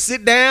nigga would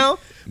sit down,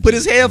 put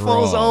his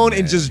headphones Draw, on,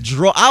 and man. just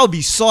draw. I would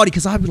be salty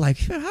because I'd be like,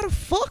 how the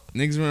fuck,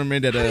 Niggas remember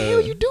that? How the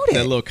hell you do that?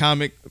 That little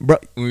comic bro?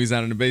 when we was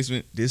out in the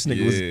basement. This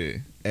nigga was. Yeah.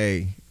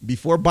 Hey,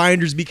 before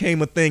binders became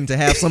a thing to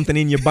have something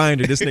in your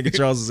binder, this nigga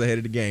Charles is ahead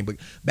of the game. But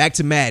back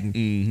to Madden.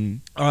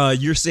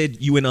 Mm-hmm. You said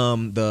you in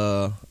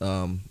the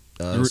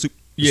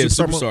Yeah,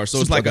 Superstar Superstar. mode? So it's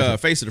Superstar, like gotcha. a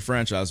face of the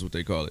franchise, is what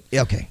they call it.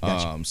 Yeah, okay,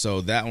 gotcha.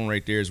 So that one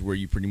right there is where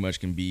you pretty much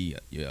can be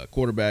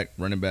quarterback,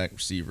 running back,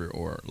 receiver,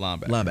 or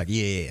linebacker. Linebacker,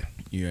 yeah.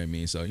 You know what I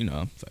mean? So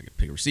if I could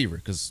pick a receiver,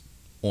 because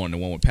on the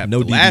one with Pat, No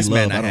the DB last love.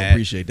 man I don't had,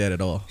 appreciate that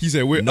at all. he said,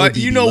 "You No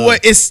DB know love.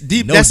 what? It's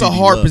deep. No That's a DB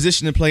hard love.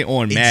 position to play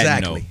on Madden.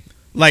 Exactly. Though.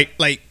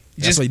 Like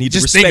That's just why you need to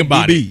just respect think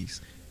about DBs. it.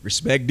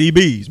 Respect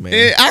DBs, man.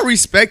 Yeah, I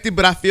respect it,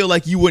 but I feel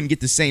like you wouldn't get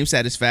the same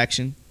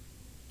satisfaction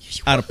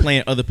out of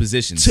playing other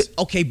positions.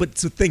 Okay, but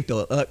to think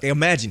though,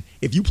 imagine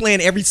if you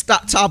playing every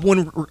top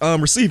one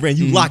receiver and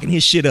you Mm-hmm. locking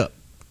his shit up.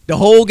 The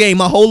whole game,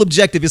 my whole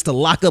objective is to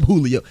lock up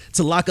Julio,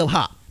 to lock up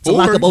Hop, to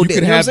lock Or up you Odell. could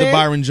You know what have I'm the saying?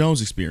 Byron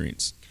Jones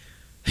experience.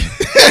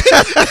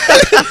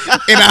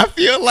 And I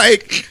feel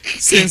like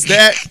since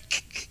that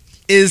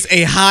is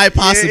a high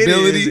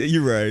possibility, Yeah, it is.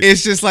 You're right.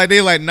 it's just like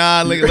they're like,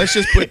 nah, let's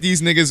just put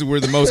these niggas where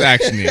the most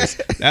action is.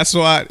 That's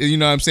why, you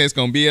know what I'm saying, it's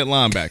gonna be at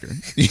linebacker.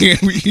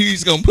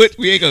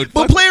 We ain't gonna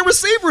But playing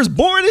receiver is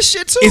boring as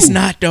shit too. It's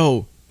not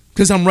though.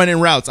 Cause I'm running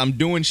routes. I'm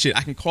doing shit.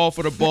 I can call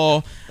for the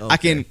ball.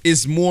 Okay.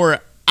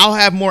 I'll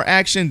have more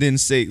action than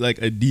say like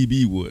a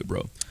DB would,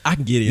 bro. I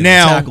can get in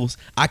Now- on tackles.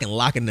 I can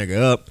lock a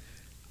nigga up.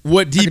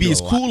 What can DB do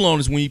is a lot. cool on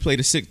is when you play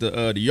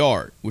the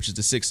yard, which is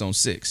the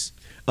 6-on-6.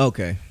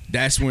 Okay.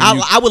 That's when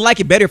I would like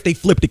it better if they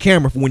flipped the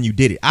camera for when you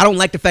did it. I don't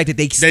like the fact that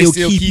they still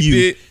keep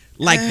you it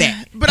like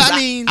that. But 'Cause I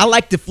mean, I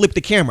like to flip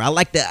the camera. I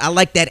like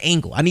that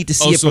angle. I need to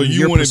see it so from you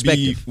your want to be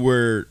perspective.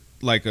 where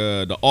like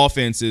the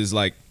offense is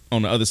like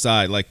on the other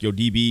side, like your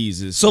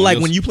DBs is. So like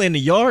when you play in the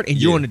yard and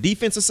you're Yeah. on the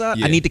defensive side,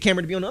 Yeah. I need the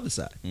camera to be on the other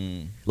side.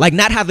 Like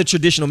not how the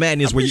traditional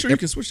Madden is I'm where pretty sure you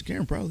can switch the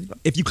camera probably.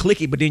 if you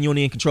click it, but then you're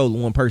only in control of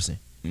one person.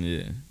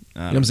 Yeah. You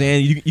know what I'm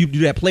saying? You do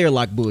that player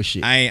lock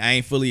bullshit. I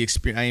ain't fully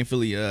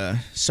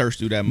searched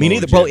through that. Me mode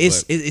neither, bro.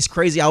 yet, It's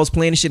crazy. I was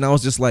playing this shit and I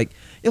was just like,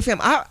 yo, fam,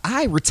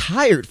 I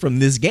retired from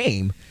this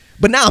game,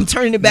 but now I'm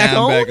turning it back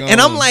Now on, I'm back and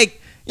I'm on. like,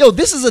 yo,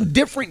 this is a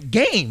different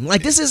game.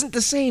 Like this isn't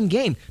the same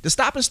game. The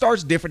stop and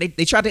start's different.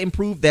 They tried to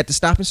improve that, the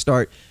stop and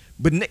start.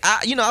 But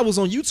I was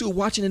on YouTube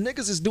watching the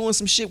niggas is doing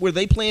some shit where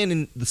they playing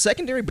in the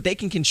secondary, but they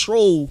can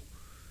control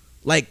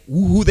like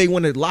who they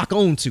want to lock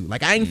on to.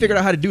 Like I ain't figured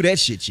out how to do that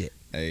shit yet.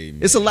 Hey,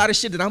 It's a man. lot of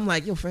shit that I'm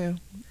like, yo, fam,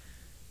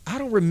 I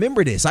don't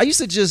remember this. I used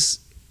to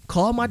just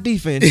call my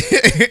defense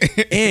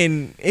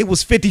and it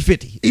was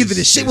 50-50. Either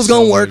the shit was It's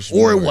gonna so work much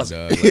or it more,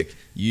 wasn't. dog. Like,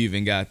 you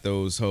even got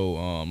those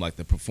whole like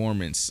the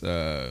performance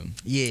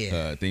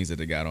Yeah. things that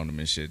they got on them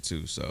and shit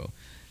too. So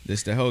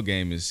the whole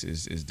game is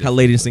different. How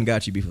late this thing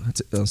got you before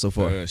so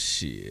far?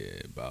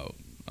 Shit, about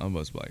I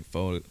was like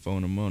 4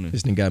 in the morning.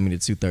 This thing got me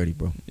to 2:30,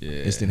 bro.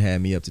 Yeah. This thing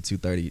had me up to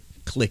 2:30,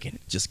 clicking,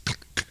 just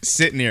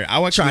sitting there.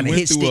 I actually Trying to went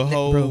hit through a stick that,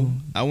 whole. bro.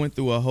 I went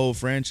through a whole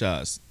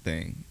franchise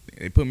thing.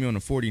 They put me on the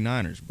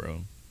 49ers,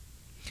 bro.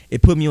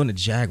 It put me on the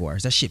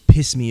Jaguars. That shit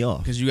pissed me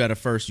off. Because you got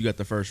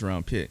the first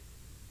round pick.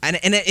 And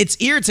it's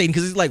irritating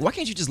because it's like, why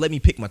can't you just let me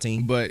pick my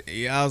team? But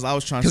yeah, I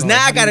was trying to. Because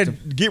now I gotta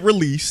get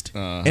released,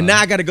 and now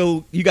I gotta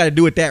go. You gotta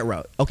do it that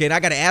route. Okay, and I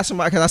gotta ask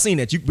somebody because I seen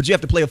that. But you have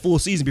to play a full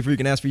season before you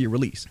can ask for your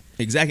release.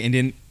 Exactly, and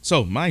then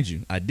so mind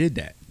you, I did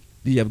that.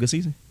 Did you have a good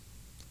season?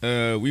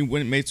 We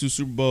made to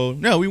Super Bowl.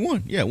 No, we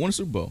won. Yeah, won a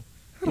Super Bowl.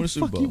 How the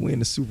fuck you win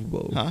the Super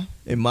Bowl? Huh?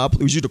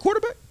 Was you the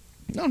quarterback?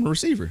 No, I'm the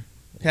receiver.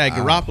 Had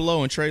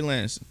Garoppolo and Trey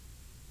Lance.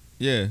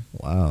 Yeah.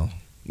 Wow.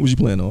 What was you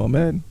playing on,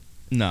 Madden?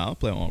 No, I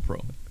play on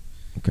Pro.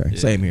 Okay, Yeah.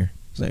 Same here.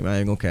 Same. I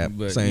ain't gonna cap.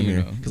 But, Same you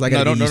here. know. Because I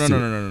gotta get used to it.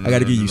 No. I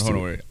gotta get used hold to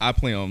on, it. wait. I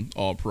play on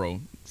All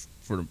Pro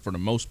for the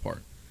most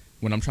part.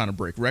 When I'm trying to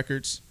break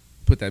records,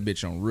 put that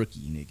bitch on rookie,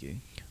 nigga.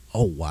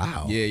 Oh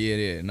wow.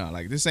 Yeah. No,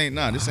 like this ain't.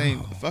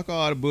 Fuck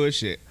all the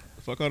bullshit.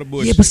 Fuck all the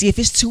bullshit. Yeah, but see, if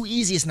it's too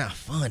easy, it's not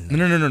fun.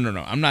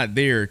 No. I'm not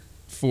there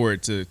for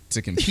it to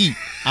compete.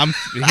 I'm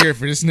here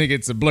for this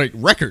nigga to break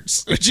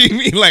records. What you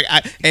mean? Like,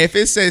 if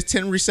it says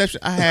 10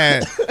 receptions, I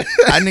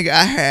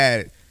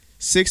had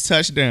 6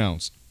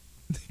 touchdowns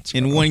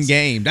in one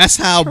game. That's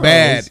how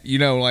bad,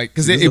 like,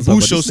 because it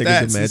boosts your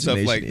stats and stuff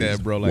like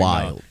that, bro. Like,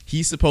 wild. no,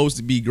 he's supposed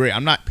to be great.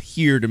 I'm not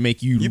here to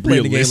make you play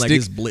the realistic. game like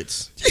it's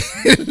blitz.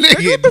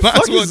 Nigga, What the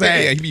fuck is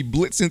that? Yeah, he be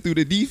blitzing through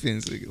the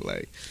defense. Nigga,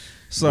 like.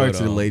 Sorry But,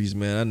 to the ladies,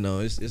 man. I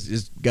know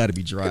it's got to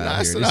be dry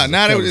out here.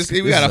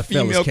 We got a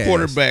female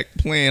quarterback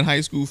playing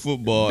high school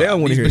football. They don't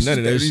want to hear none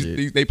of that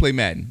shit. They play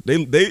Madden. They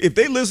if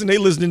they listen, they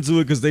listening to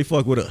it because they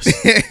fuck with us.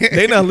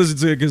 They not listening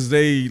to it because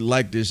they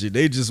like this shit.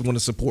 They just want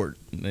to support.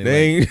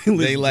 They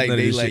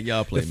like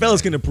y'all play. The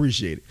fellas Madden. can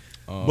appreciate it.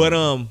 But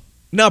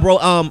nah, bro.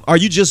 Are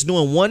you just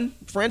doing one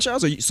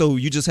franchise, or so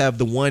you just have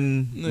the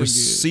one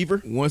receiver?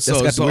 One. That's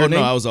got the weird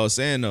name? I was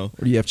saying though.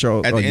 Or do you have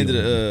Charles At the end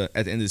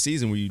of the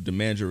season, where you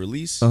demand your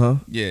release,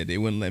 yeah, they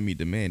wouldn't let me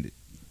demand it.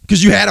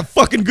 Because you had a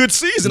fucking good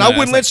season. Nah, I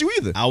wouldn't let you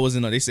either. I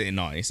wasn't. They say in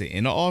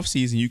the off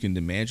season you can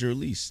demand your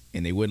release,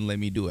 and they wouldn't let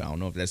me do it. I don't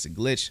know if that's a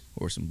glitch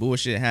or some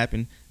bullshit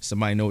happened.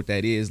 Somebody know what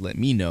that is? Let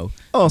me know.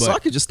 Oh, but, so I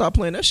could just stop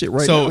playing that shit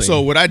right now. So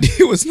what I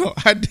did was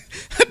I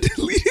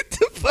deleted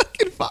the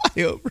fucking file.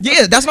 Bro.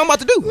 Yeah, that's what I'm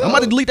about to do. I'm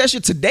about to delete that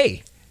shit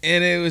today.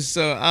 And it was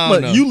I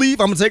don't know. You leave,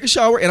 I'm gonna take a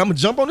shower and I'm gonna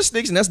jump on the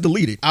sticks and that's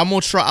deleted. I'm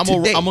gonna try. I'm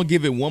gonna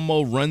give it one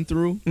more run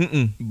through.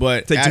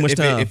 But take too much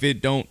time. If it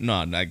don't,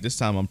 like this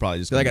time, I'm probably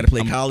just. I got to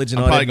play college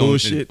and all that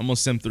bullshit. I'm gonna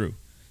sim through.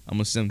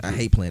 I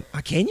hate playing.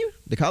 Can you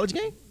the college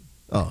game?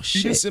 Oh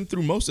shit! You can sim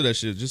through most of that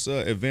shit. Just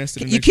advance to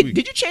the next week.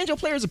 Did you change your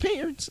players'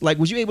 opinions? Like,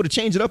 was you able to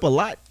change it up a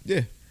lot?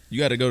 Yeah. You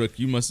got to go to.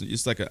 You must.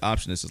 It's like an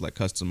option. It's just like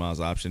customized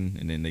option,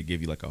 and then they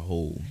give you like a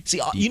whole. See,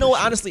 you know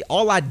what? Honestly,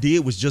 all I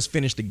did was just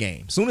finish the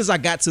game. As soon as I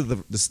got to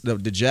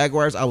the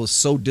Jaguars, I was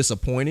so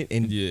disappointed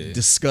and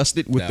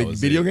disgusted with the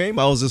video game.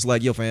 I was just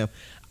like, yo, fam,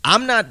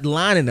 I'm not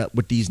lining up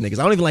with these niggas.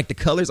 I don't even like the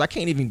colors. I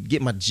can't even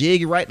get my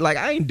jig right. Like,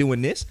 I ain't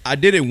doing this. I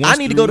did it once. I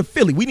need to go to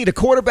Philly. We need a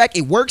quarterback.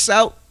 It works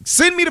out.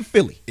 Send me to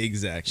Philly.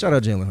 Exactly. Shout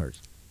out Jalen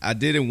Hurts. I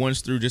did it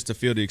once through just to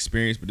feel the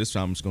experience, but this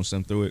time I'm just gonna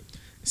sim through it,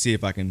 see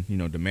if I can,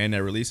 demand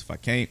that release. If I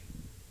can't,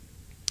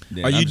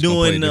 then are you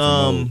doing?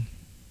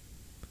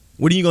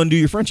 What are you gonna do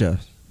your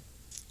franchise?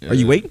 Are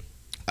you waiting?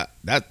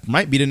 That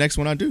might be the next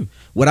one I do.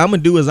 What I'm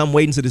gonna do is I'm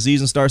waiting till the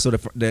season starts so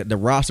the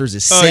rosters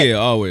is set. Oh yeah,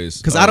 always.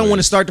 Because I don't want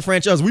to start the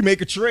franchise. We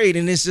make a trade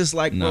and it's just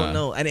like, well,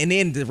 no. And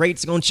then the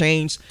rates are gonna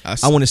change.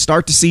 I want to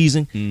start the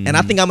season, and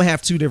I think I'm gonna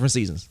have 2 different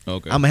seasons.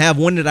 Okay. I'm gonna have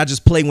one that I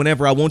just play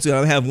whenever I want to.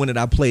 I'm gonna have one that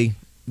I play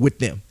with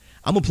them.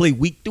 I'm gonna play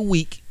week to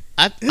week.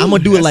 I'm gonna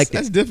do it like that.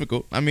 That's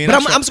difficult. I mean, but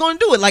I'm just gonna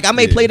do it. Like I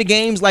may play the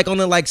games like on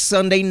a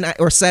Sunday night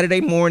or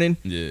Saturday morning.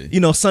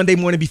 Yeah. Sunday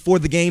morning before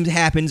the game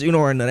happens.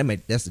 Or no,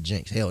 that's the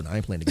jinx. Hell no, I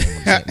ain't playing the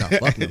game. No,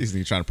 fuck no.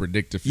 He's trying to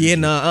predict the future. Yeah,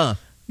 nah.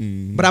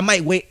 But I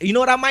might wait. You know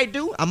what I might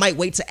do? I might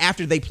wait till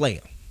after they play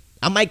them.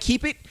 I might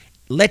keep it,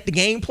 let the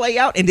game play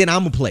out, and then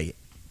I'm gonna play it.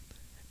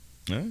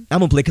 I'm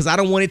gonna play because I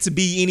don't want it to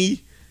be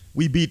any.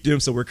 We beat them,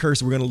 so we're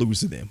cursed. We're gonna lose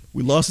to them.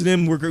 We lost to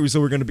them,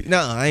 so we're gonna be.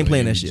 Nah, I ain't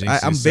playing that shit.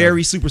 I'm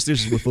very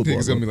superstitious with football.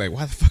 He's gonna be like,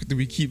 why the fuck do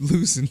we keep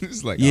losing?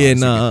 It's like, yeah,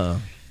 nah.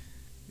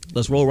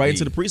 Let's roll right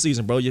into the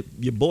preseason, bro. Your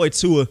boy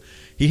Tua,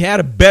 he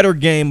had a better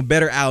game, a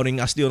better outing.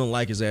 I still don't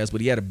like his ass,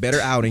 but he had a better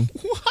outing.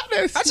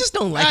 I just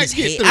don't like his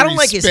head. I don't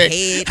like his head.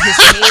 His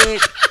head.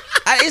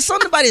 It's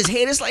something about his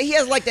head. It's like he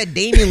has like that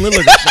Damian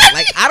Lillard thing.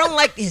 Like I don't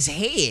like his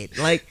head.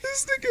 Like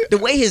the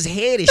way his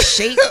head is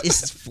shaped,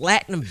 it's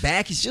flat in the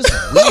back. It's just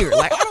weird.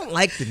 Like I don't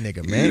like the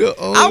nigga, man.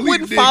 I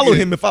wouldn't follow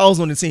him if I was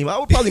on the team. I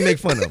would probably make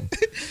fun of him.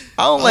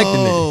 I don't like the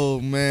nigga. Oh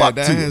man,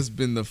 that has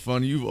been the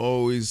fun. You've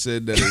always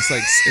said that. It's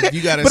like if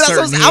you got a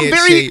certain head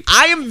shape.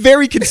 I am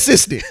very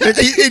consistent,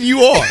 and you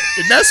are,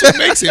 and that's what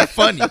makes it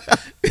funny.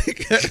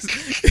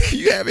 Because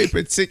you have a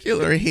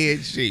particular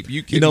head shape.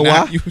 You know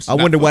why? I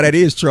wonder why that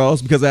is,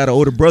 Charles. Because I had an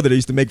older brother that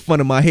used to make fun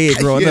of my head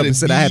growing up and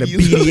said I had a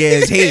beady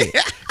ass head.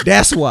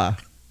 That's why.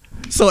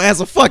 So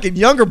as a fucking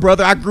younger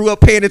brother, I grew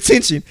up paying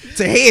attention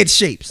to head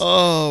shapes.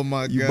 Oh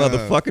my You god,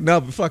 motherfucker, now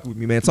be fucking with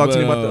me, man. Talk to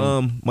me about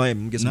the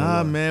Miami. Get some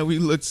Nah, more. man, we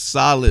looked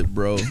solid,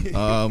 bro.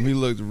 We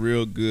looked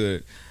real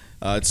good.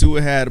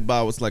 Tua had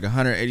about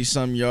 180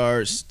 some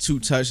yards, 2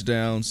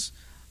 touchdowns,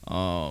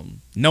 no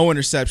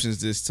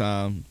interceptions this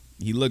time.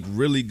 He looked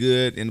really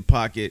good in the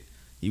pocket.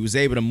 He was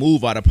able to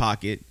move out of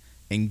pocket.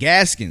 And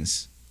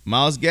Gaskins,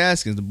 Myles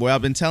Gaskins, the boy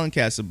I've been telling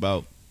cats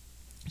about,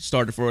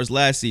 started for us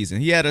last season.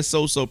 He had a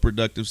so-so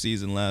productive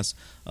season last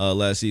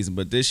season,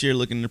 but this year,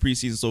 looking in the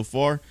preseason so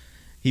far,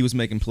 he was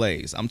making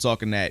plays. I'm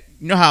talking that,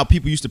 you know how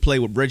people used to play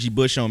with Reggie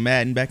Bush on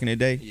Madden back in the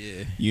day?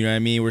 Yeah. You know what I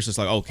mean? Where it's just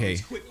like, okay.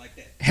 It's quick like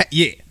that.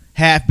 Yeah.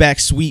 Halfback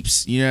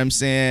sweeps, you know what I'm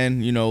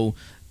saying? You know,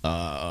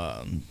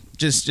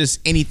 just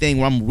anything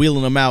where I'm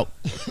wheeling them out,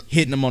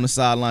 hitting them on the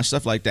sideline,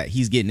 stuff like that.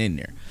 He's getting in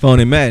there. Phone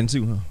and Madden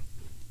too, huh?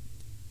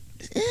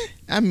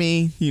 I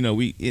mean, you know,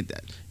 You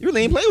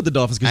really ain't playing with the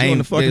Dolphins because you're on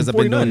the fucking I've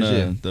been doing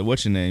 49ers. the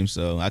what's your name,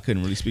 so I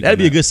couldn't really speak. That'd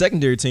on be a that. good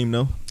secondary team,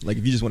 though. Like,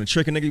 if you just want to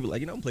trick a nigga, you be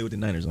like, play with the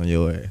Niners on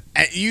your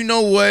ass. You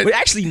know what? But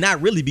actually, not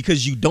really,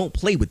 because you don't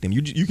play with them.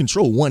 You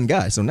control one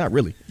guy, so not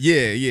really.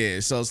 Yeah.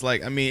 So it's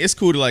like, I mean, it's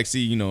cool to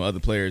see, other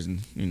players and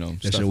That's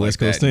stuff your like West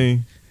Coast that.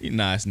 team.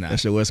 Nah, it's not.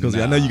 That's your West Coast.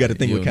 Nah, I know you got to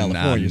think with nah,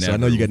 California, so I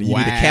know never. you need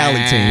a Cali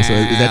team. So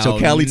is that your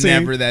Cali team?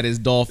 Never. That is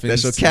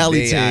Dolphins. That's your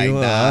Cali Today team. I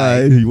All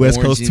die. right. West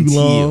Orange Coast and too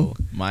long.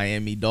 teal.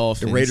 Miami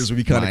Dolphins. The Raiders would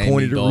be kind of Miami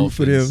corny to root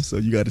for them, Dolphins. so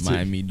you got to take.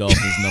 Miami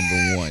Dolphins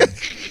number 1.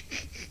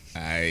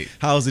 All right.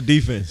 How's the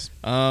defense?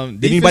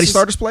 Did Did anybody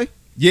starters play?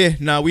 Yeah,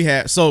 no, we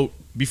had. So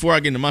before I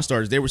get into my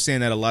starters, they were saying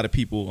that a lot of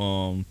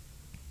people,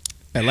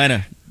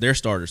 Atlanta, their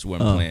starters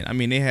weren't playing. I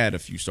mean, they had a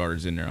few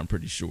starters in there, I'm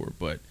pretty sure,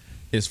 but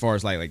as far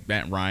as like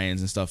Matt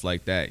Ryan's and stuff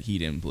like that, he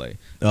didn't play.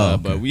 Okay.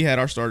 But we had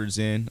our starters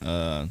in.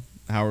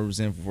 Howard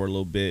was in for a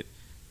little bit,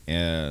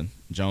 and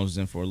Jones was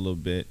in for a little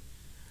bit.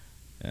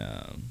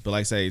 But like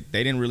I say,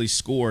 they didn't really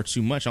score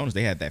too much on us.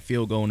 They had that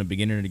field goal in the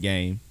beginning of the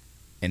game,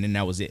 and then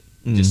that was it.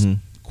 Just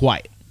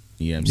quiet.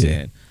 You know what I'm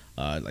saying?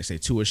 Like I say,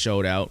 Tua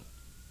showed out.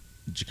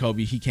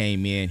 Jacoby, he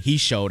came in. He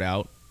showed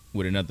out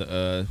with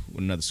another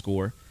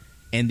score.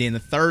 And then the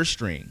third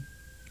string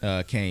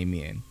came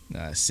in.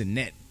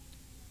 Sinet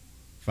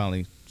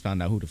finally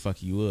found out who the fuck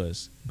he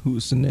was.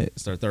 Who's Sinet?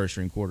 It's our third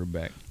string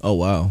quarterback. Oh,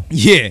 wow.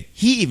 Yeah,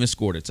 he even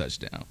scored a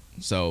touchdown.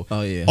 So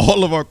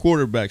all of our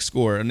quarterbacks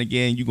score. And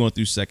again, you going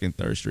through second,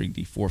 third string,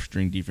 fourth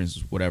string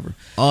defenses, whatever.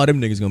 All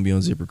them niggas going to be on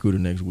ZipRecruiter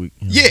next week.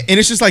 Yeah, and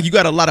it's just like you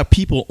got a lot of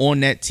people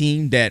on that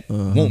team that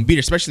won't be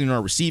there, especially in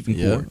our receiving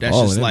core. That's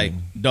all just of like,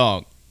 them.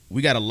 dog,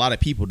 we got a lot of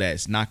people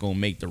that's not going to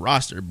make the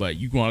roster, but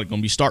you're going to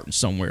be starting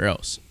somewhere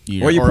else. You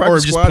know, Or you or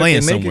practice just squad if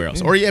playing they make somewhere it,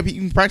 else. yeah. Or, you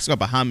can practice squad,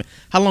 but how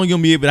long you going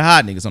to be able to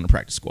hide niggas on the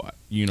practice squad?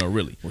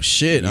 Really. Well,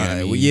 shit. You know All what I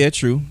right. mean? Well, yeah,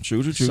 true.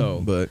 So,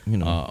 but,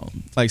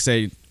 like I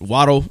say,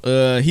 Waddle,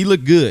 he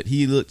looked good.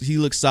 He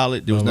looked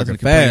solid. There was nothing to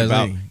complain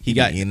about. He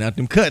got in out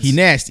them cuts. He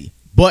nasty,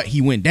 but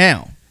he went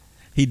down.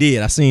 He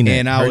did. I seen that.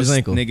 And I Hurt was his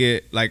ankle.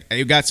 nigga, like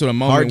it got to a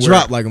moment Heart where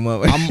dropped like a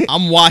mother.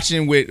 I'm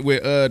watching with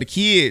the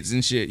kids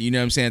and shit. You know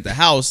what I'm saying, at the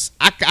house.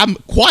 I'm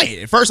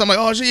quiet at first. I'm like,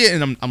 oh shit,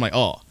 and I'm like,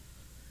 oh.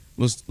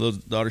 Little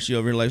daughter, she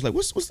over here like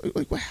what's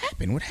like what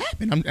happened? What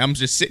happened? I'm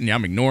just sitting there.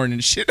 I'm ignoring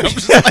and shit. I'm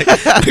just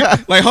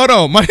like hold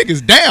on, my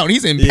nigga's down.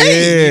 He's in pain. Yeah.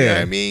 You know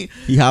what I mean?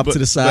 He hopped to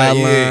the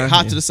sideline. Yeah,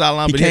 hopped to the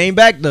sideline. He but came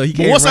back though. He But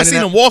came once I running seen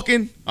out. him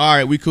walking, all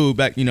right, we cool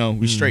back.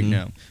 We straight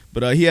now.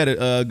 But he had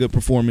a good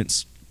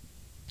performance.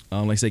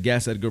 Like I said,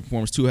 Gas had a good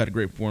performance. Tua had a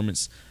great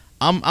performance.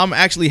 I'm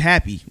actually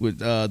happy with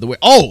the way.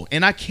 Oh,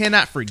 and I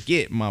cannot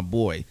forget my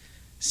boy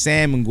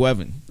Sam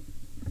Nguyen.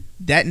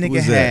 That nigga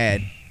was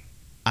that?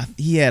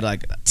 he had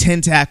like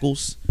 10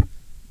 tackles,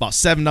 about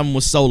 7 of them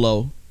was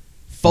solo,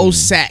 4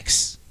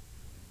 sacks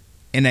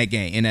in that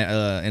game. In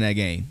that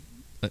game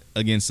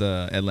against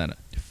Atlanta.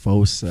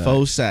 4 sacks.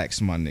 4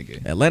 sacks, my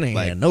nigga. Atlanta ain't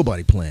Like- had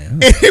nobody playing.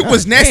 It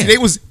was nasty.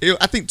 Damn.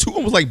 I think 2 of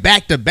them was like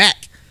back to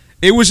back.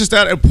 It was just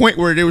at a point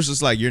where it was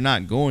just like, you're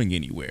not going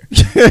anywhere.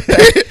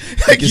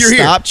 Like, you're here.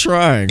 Stop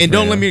trying. And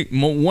don't fam. let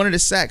me. One of the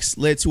sacks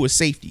led to a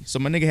safety. So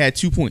my nigga had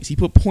 2 points. He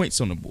put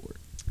points on the board.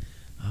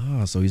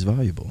 Oh, so he's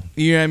valuable.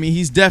 You know what I mean?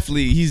 He's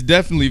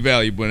definitely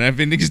valuable. And if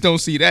niggas don't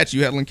see that,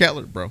 you Helen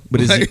Keller, bro. But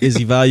is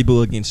he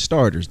valuable against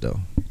starters though?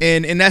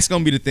 And that's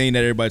gonna be the thing that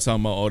everybody's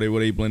talking about. Oh, what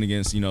they blend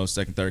against,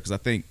 second, third. Because I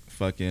think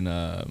fucking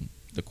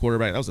the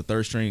quarterback, that was the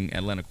third string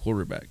Atlanta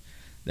quarterback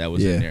that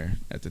was in there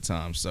at the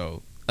time.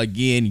 So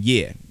again,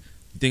 yeah.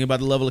 You think about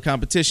the level of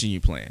competition you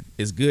playing.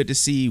 It's good to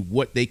see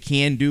what they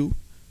can do,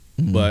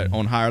 but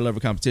on higher level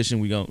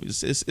competition,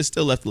 it's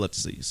still left a lot to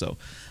see. So,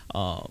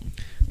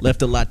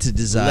 Left a lot to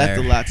desire. left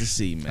a lot to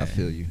see, man. I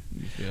feel you.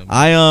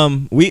 feel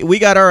me? We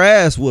got our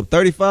ass whooped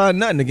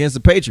 35-0 against the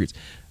Patriots,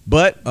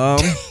 but Damn.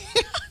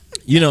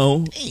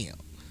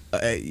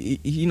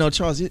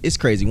 Charles, it's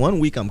crazy. One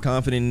week I'm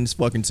confident in this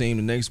fucking team.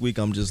 The next week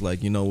I'm just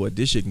like, you know what,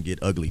 this shit can get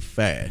ugly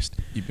fast.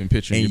 You've been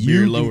picturing And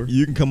your beard lower.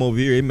 You can come over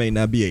here. It may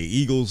not be a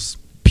Eagles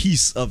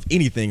piece of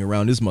anything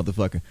around this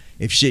motherfucker.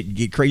 If shit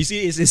get crazy,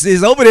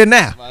 it's over there now.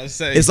 I was about to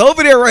say, It's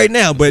over there right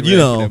now, but ready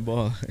for that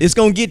ball. it's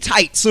gonna get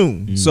tight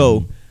soon.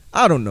 So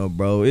I don't know,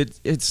 bro.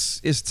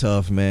 It's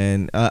tough,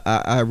 man.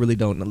 I really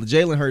don't know.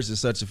 Jalen Hurts is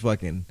such a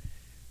fucking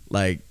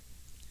like.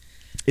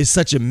 It's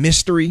such a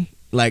mystery.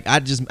 Like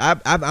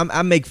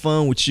I make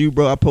fun with you,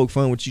 bro. I poke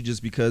fun with you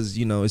just because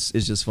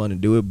it's just fun to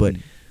do it. But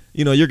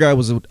your guy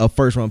was a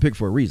first round pick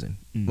for a reason.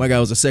 My guy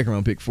was a second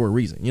round pick for a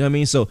reason. You know what I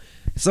mean? So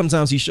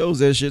sometimes he shows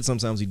that shit.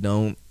 Sometimes he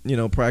don't.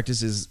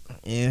 Practice is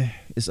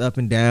it's up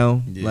and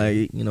down. Yeah.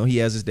 Like he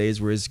has his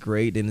days where it's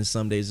great, and then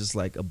some days it's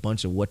like a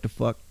bunch of what the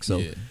fuck. So.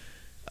 Yeah.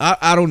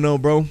 I don't know,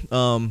 bro.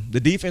 The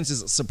defense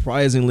has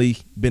surprisingly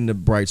been the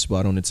bright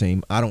spot on the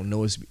team. I don't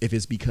know if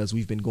it's because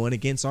we've been going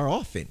against our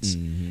offense.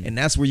 Mm-hmm. And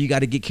that's where you got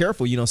to get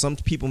careful. Some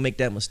people make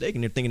that mistake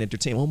and they're thinking that their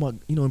team, oh my,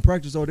 in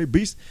practice, they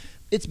beast.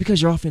 It's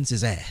because your offense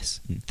is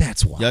ass.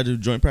 That's why. Y'all do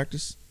joint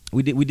practice?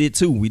 We did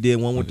too. We did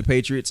one with the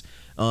Patriots.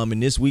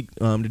 And this week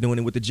they're doing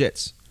it with the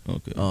Jets.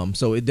 Okay.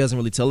 So it doesn't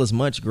really tell us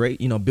much. Great.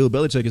 Bill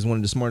Belichick is one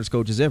of the smartest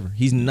coaches ever.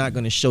 He's not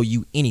going to show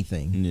you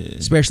anything,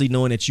 especially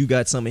knowing that you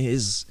got some of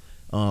his.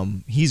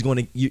 He's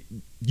going to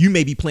you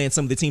may be playing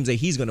some of the teams that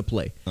he's going to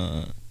play.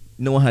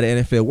 Knowing how the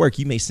NFL work,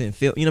 you may send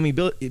Phil. You know what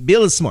I mean?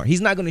 Bill is smart. He's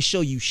not going to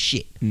show you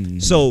shit. Mm-hmm.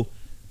 So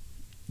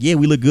yeah,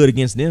 we look good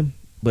against them,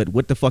 but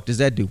what the fuck does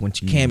that do when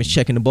Cam is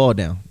checking the ball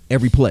down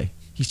every play?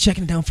 He's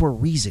checking it down for a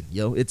reason,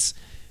 yo. It's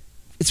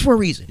for a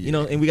reason,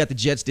 And we got the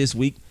Jets this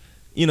week.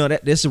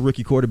 That's a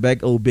rookie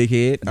quarterback, old big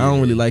head. I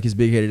don't really like his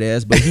big headed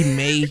ass, but he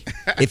may,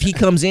 if he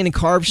comes in and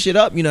carves shit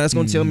up, that's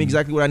going to tell me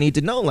exactly what I need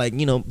to know. Like,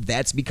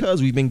 that's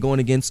because we've been going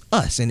against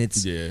us, and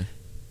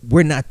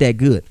we're not that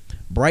good.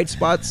 Bright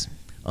spots,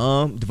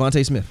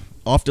 Devontae Smith.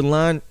 Off the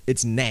line,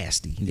 it's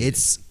nasty. Yeah.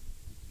 It's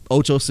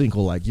Ocho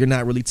Cinco, like you're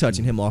not really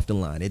touching him off the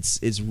line.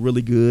 It's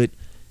really good,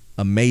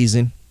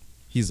 amazing.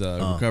 He's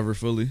recovered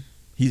fully.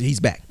 He's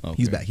back. Okay.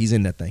 He's back. He's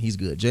in that thing. He's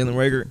good. Jalen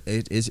Reagor,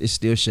 it's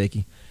still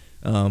shaky.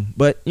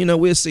 But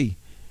we'll see.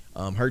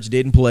 Hurts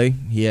didn't play.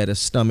 He had a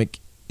stomach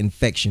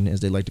infection, as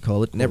they like to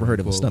call it. Never heard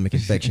of a stomach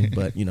infection,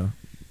 but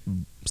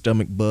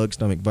stomach bug,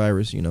 stomach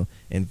virus.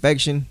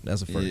 Infection.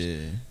 That's a first.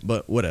 Yeah.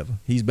 But whatever.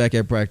 He's back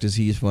at practice.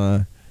 He's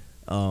fine.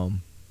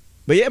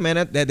 But yeah,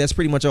 man, that's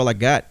pretty much all I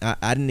got.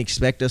 I didn't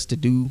expect us to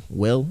do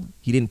well.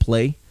 He didn't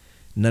play.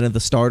 None of the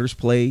starters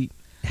played.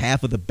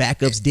 Half of the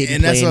backups didn't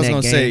and play that's in what that I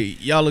was game. gonna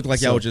say. Y'all look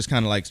like y'all were just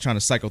kind of like trying to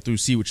cycle through,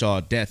 see what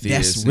y'all depth is.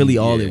 That's really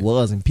all it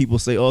was. And people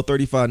say, "Oh,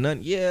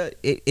 35-0." Yeah,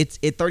 it's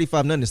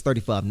 35-0 is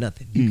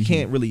 35-0. You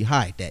can't really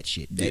hide that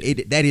shit.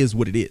 That is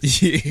what it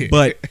is. Yeah.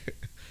 But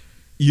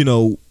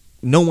no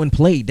one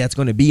played that's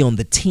going to be on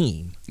the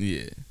team.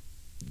 Yeah.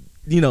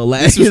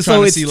 Last year,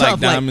 so it's see tough. like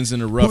diamonds in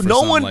the rough.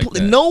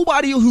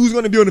 Nobody who's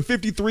going to be on the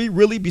 53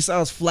 really,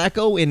 besides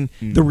Flacco and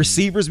the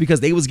receivers, because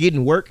they was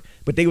getting work,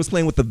 but they was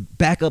playing with the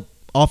backup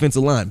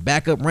offensive line,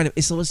 backup running.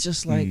 So it's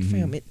just like,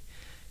 fam,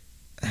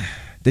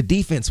 the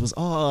defense was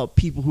all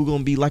people who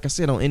gonna be, like I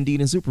said, on Indeed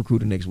and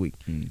ZipRecruiter next week.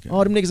 Okay.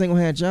 All them niggas ain't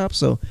gonna have jobs.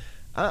 So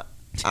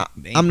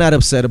I'm not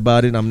upset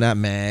about it. I'm not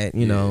mad.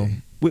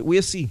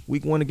 We'll see.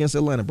 Week 1 against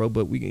Atlanta, bro.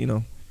 But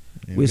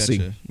we'll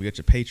see. We got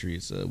your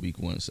Patriots week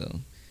 1, so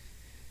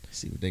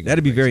see what they.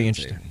 That'd be very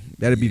interesting.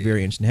 That'd be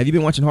very interesting. Have you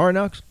been watching Hard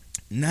Knocks?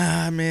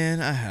 Nah,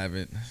 man, I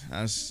haven't.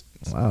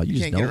 Wow, you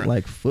just don't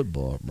like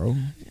football, bro.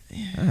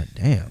 God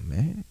damn,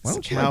 man. Why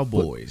don't you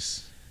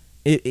Cowboys?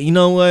 You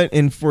know what?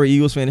 And for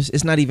Eagles fans,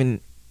 it's not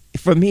even,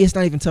 for me, it's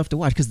not even tough to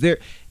watch because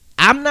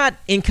I'm not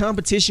in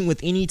competition with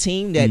any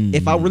team that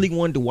if I really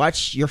wanted to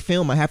watch your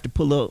film, I have to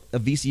pull up a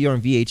VCR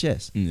and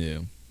VHS.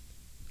 Yeah.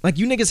 Like,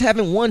 you niggas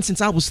haven't won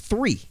since I was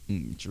 3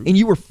 true. And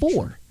you were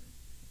 4.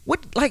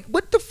 What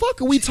the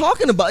fuck are we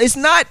talking about? It's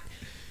not,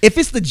 if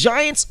it's the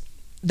Giants,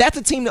 that's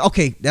a team that,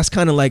 okay, that's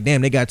kind of like,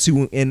 damn, they got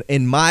 2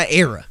 in my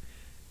era.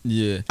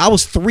 Yeah. I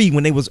was 3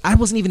 when I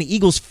wasn't even an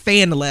Eagles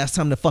fan the last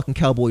time the fucking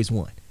Cowboys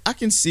won. I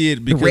can see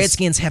it because the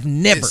Redskins have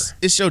never.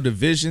 It's your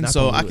division,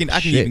 so I can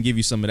even give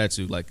you some of that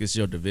too. Like, it's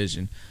your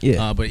division.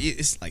 Yeah. But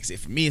it's like, say,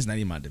 for me, it's not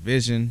even my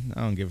division.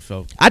 I don't give a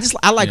fuck.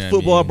 I like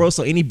football, bro.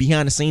 So any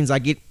behind the scenes I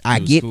get,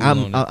 cool.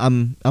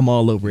 I'm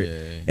all over it.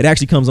 Yeah. It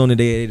actually comes on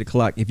today at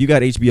 8:00. If you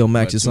got HBO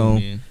Max, it's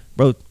on.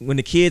 Bro, when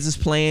the kids is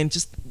playing,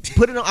 just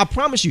put it on. I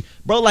promise you,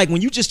 bro. Like,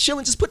 when you just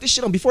chilling, just put this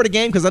shit on before the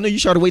game, because I know you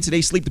try to wait till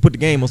they sleep to put the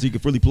game on so you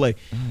can really play.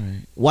 All right.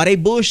 While they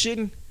bullshitting,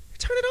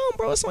 turn it on,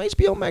 bro. It's on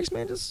HBO Max,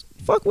 man. Just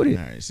fuck with it.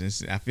 All right.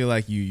 Since I feel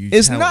like you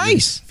it's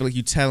nice. I feel like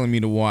you telling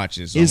me to watch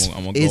it, so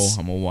I'm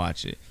gonna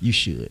watch it. You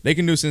should. They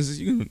can do, since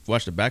you can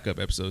watch the backup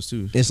episodes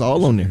too. It's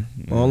all on there.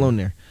 Yeah. All on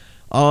there.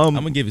 I'm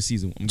gonna give it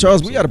season 1.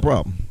 Charles, we got a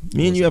problem.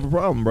 Me and you have a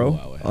problem,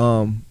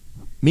 bro.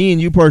 Me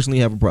and you personally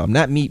have a problem.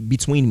 Not me,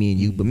 between me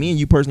and you, but me and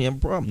you personally have a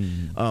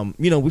problem.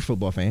 We're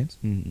football fans.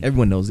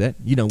 Everyone knows that.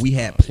 We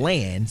had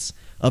plans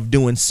of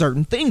doing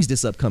certain things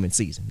this upcoming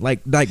season.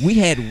 Like we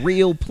had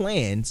real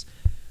plans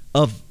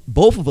of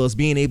both of us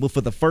being able,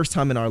 for the first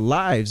time in our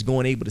lives,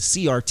 going able to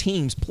see our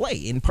teams play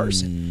in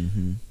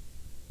person.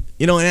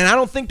 And I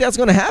don't think that's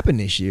going to happen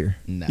this year.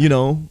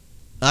 Nah.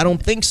 I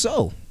don't think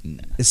so.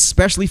 Nah.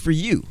 Especially Especially for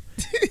you.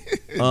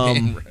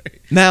 Right.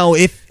 Now,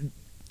 if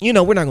we're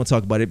not going to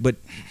talk about it, but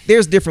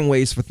there's different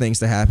ways for things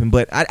to happen.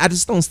 But I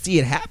just don't see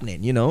it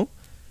happening.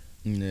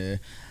 Yeah.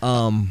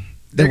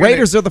 The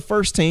Raiders are the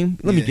first team.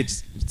 Let me get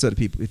to the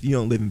people. If you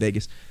don't live in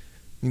Vegas,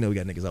 you know we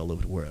got niggas all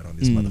over the world on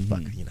this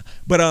motherfucker. You know,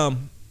 but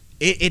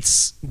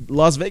it's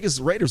Las Vegas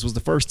Raiders was the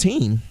first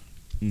team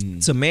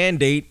to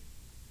mandate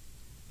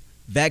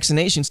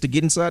vaccinations to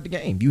get inside the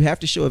game. You have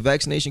to show a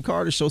vaccination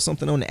card or show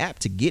something on the app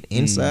to get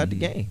inside the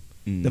game.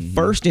 The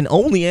first and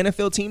only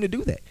NFL team to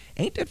do that.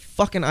 Ain't that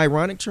fucking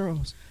ironic,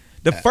 Charles?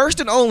 The first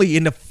and only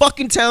in the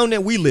fucking town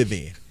that we live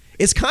in.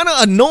 It's kind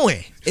of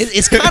annoying.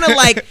 It's kind of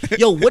like,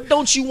 yo, what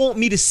don't you want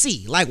me to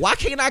see? Like, why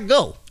can't I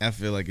go? I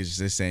feel like it's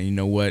just saying, you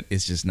know what?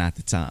 It's just not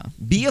the time.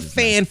 Be a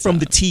fan from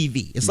the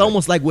TV. It's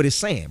almost like what it's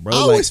saying, bro. I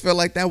always felt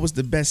like that was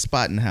the best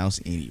spot in the house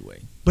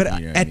anyway. But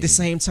at the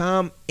same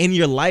time, in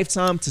your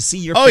lifetime, to see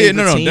your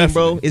favorite team,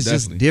 bro, it's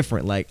just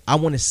different. Like, I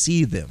want to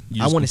see them.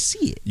 I want to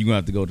see it. You're going to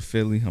have to go to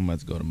Philly. I'm going to have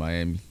to go to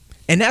Miami.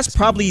 And that's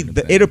probably,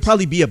 it'll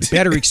probably be a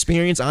better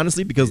experience,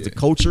 honestly, because the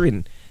culture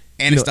and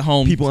it's the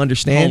home people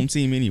understand home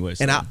team anyway.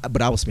 So.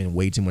 But I was spending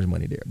way too much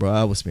money there, bro.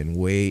 I was spending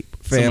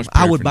fam.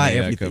 I would buy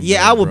everything.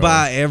 Yeah, I would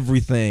buy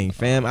everything,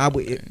 fam. I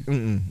would.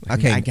 I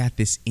can't. I got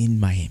this in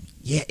Miami.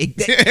 Yeah,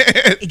 exactly.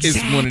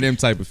 It's one of them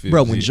type of feels.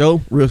 Bro, when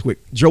Joe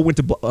went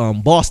to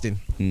Boston.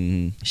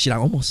 Shit,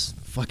 almost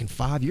fucking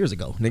 5 years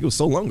ago. Nigga, it was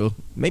so long ago.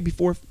 Maybe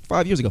 4 or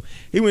 5 years ago.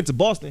 He went to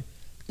Boston,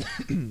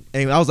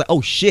 and I was like,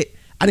 oh shit,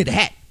 I need a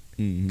hat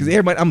because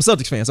everybody. I'm a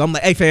Celtics fan, so I'm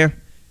like, hey, fam.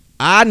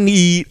 I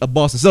need a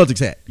Boston Celtics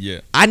hat. Yeah.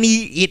 I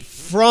need it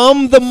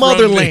from the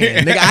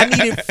motherland. Nigga, I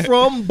need it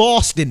from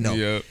Boston, though.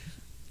 Yep.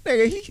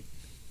 Nigga,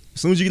 as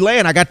soon as you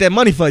land, I got that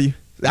money for you.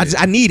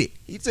 I need it.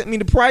 He sent me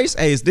the price.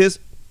 Hey, it's this.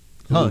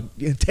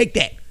 Yeah, take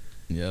that.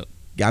 Yep.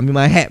 Got me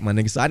my hat, my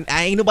nigga. So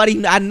I ain't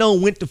nobody I know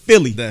went to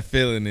Philly. That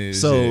feeling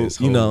is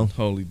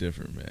wholly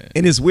different, man.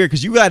 And it's weird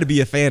because you got to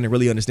be a fan to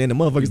really understand the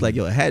motherfuckers. Like,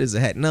 yo, a hat is a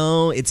hat.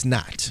 No, it's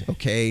not.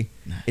 Okay,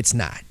 it's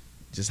not.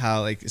 Just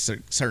how like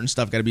certain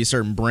stuff got to be a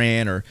certain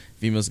brand, or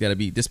females got to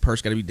be this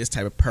purse, got to be this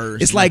type of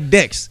purse. It's like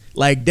Dex.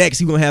 Like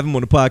Dex, you gonna have him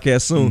on the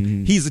podcast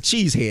soon. He's a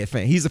cheesehead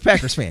fan. He's a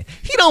Packers fan.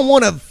 He don't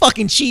want a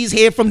fucking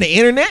cheesehead from the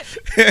internet.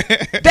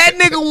 That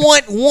nigga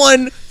want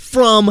one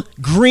from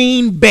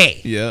Green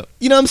Bay. Yeah,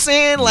 you know what I'm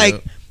saying?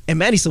 Like, and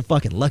Manny's so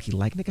fucking lucky.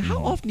 Like, nigga,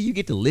 how often do you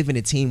get to live in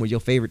a team where your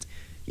favorites?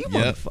 You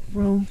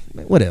bro.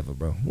 Man, whatever,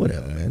 bro.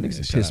 Whatever, man.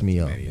 Niggas piss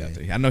me off.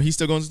 I know he's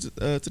still going to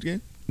the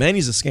game.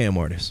 Manny's a scam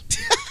artist.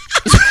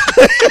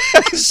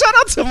 Shout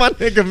out to my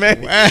nigga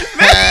Manny.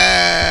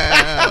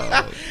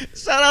 Wow.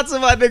 Shout out to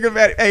my nigga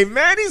Manny. Hey,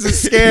 Manny's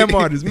a scam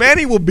artist.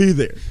 Manny will be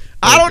there.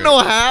 I don't know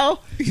how.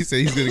 He said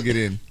he's gonna get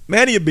in.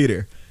 Manny will be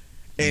there.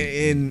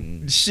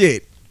 And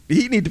shit,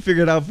 he need to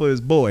figure it out for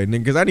his boy, nigga,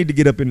 because I need to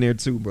get up in there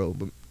too, bro.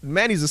 But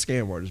Manny's a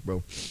scam artist,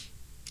 bro.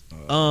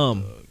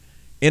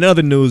 In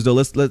other news though,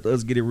 let's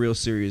get it real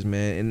serious,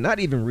 man. And not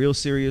even real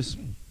serious.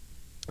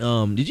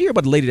 Did you hear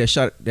about the lady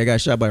that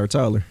got shot by her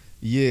toddler?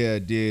 Yeah, I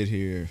did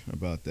hear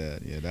about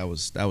that. Yeah, that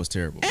was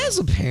terrible. As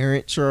a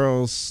parent,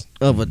 Charles,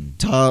 of a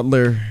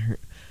toddler,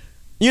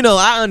 you know,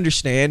 I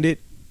understand it.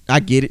 I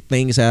get it.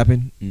 Things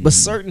happen. But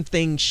certain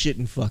things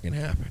shouldn't fucking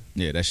happen.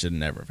 Yeah, that should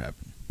never have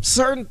happened.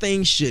 Certain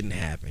things shouldn't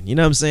happen. You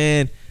know what I'm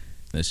saying?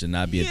 That should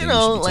not be a thing. You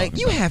know, like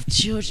you have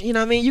children. You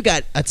know what I mean? You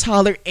got a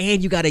toddler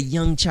and you got a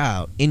young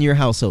child in your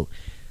household.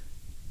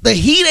 The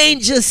heat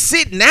ain't just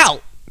sitting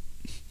out.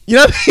 You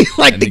know what I mean?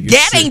 Like, the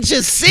gat ain't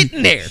just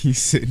sitting there. He's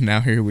sitting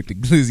out here with the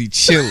glizzy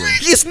chilling.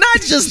 It's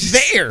not just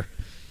there.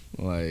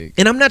 Like,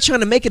 and I'm not trying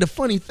to make it a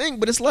funny thing,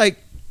 but it's like,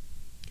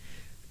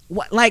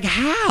 what? Like,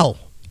 how?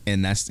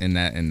 And that.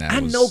 I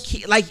know,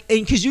 like,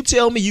 and because you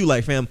tell me, you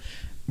like, fam,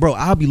 bro,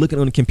 I'll be looking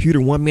on the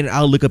computer 1 minute,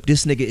 I'll look up,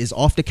 this nigga is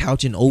off the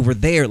couch and over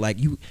there. Like,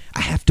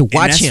 I have to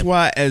watch him. That's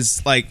why,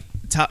 as like,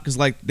 because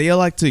like they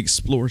like to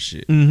explore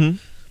shit.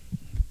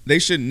 They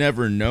should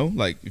never know.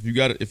 Like, if you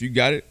got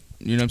it.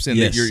 You know what I'm saying?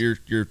 Yes. That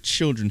your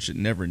children should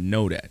never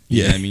know that.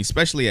 You know what I mean?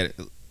 Especially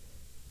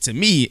to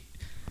me,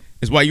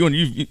 is why you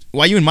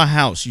in my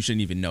house, you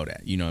shouldn't even know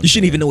that. You know what you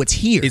shouldn't even know it's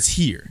here. It's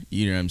here.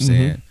 You know what I'm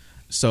saying?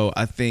 So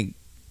I think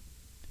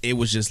it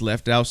was just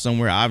left out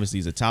somewhere. Obviously,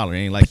 he's a toddler. It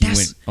ain't like he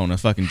went on a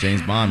fucking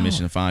James Bond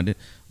mission to find it.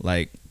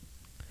 Like,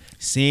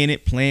 seeing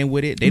it, playing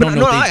with it. They don't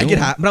know what they're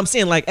doing. But I'm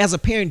saying, like, as a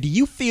parent, do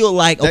you feel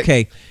like,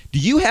 okay, do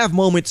you have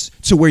moments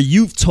to where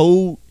you've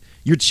told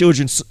your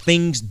children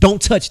things,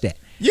 don't touch that?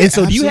 Yeah, and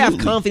so do you have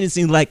confidence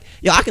in, like,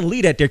 yo, I can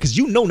leave that there because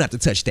you know not to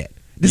touch that?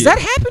 Does that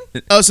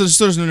happen? Oh,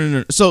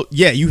 no. So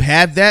yeah, you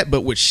have that,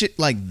 but with shit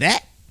like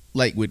that,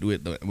 like with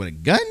a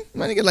gun,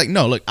 my nigga, like,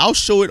 no, look, I'll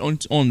show it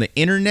on the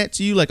internet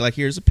to you. Like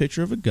here's a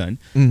picture of a gun.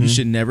 You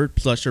should never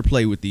touch or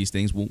play with these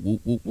things. Woo, woo,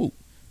 woo, woo.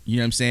 You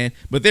know what I'm saying?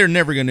 But they're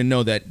never gonna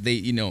know that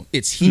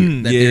it's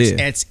here.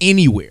 It's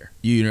anywhere.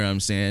 You know what I'm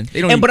saying? They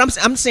don't. But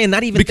I'm saying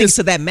not even things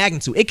to that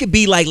magnitude. It could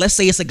be like, let's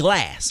say it's a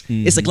glass.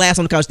 It's a glass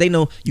on the couch. They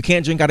know you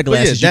can't drink out of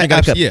glasses. You drink out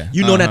of cup.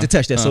 You know not to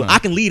touch that. So I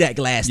can leave that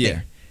glass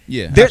there.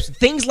 Yeah. There's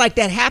things like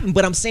that happen.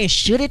 But I'm saying,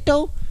 should it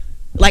though?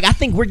 Like, I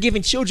think we're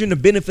giving children the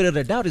benefit of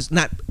the doubt. It's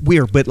not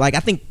weird, but like, I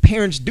think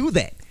parents do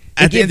that.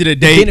 at the end of the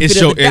day,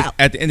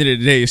 at the end of the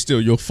day, it's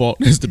still your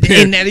fault as the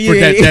parent that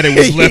it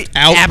was left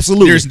out.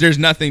 Absolutely, there's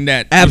nothing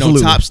that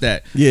tops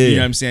that. Yeah, you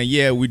know what I'm saying.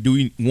 Yeah,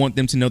 we want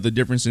them to know the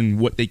difference in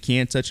what they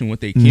can touch and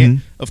what they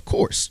can't. Of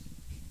course.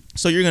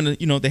 So you're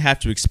gonna, they have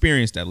to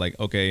experience that. Like,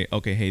 okay,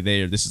 hey,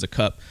 this is a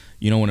cup.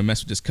 You don't want to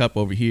mess with this cup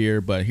over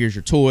here, but here's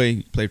your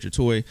toy. Play with your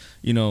toy.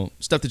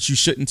 Stuff that you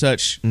shouldn't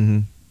touch.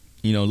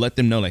 Let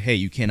them know, like, hey,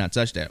 you cannot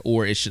touch that,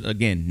 or it should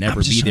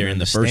never be there in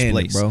the first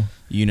place, bro.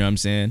 You know what I'm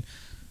saying?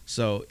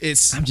 So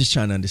I'm just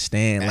trying to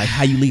understand, like,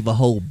 how you leave a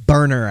whole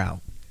burner out,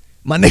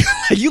 my nigga.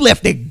 Like, you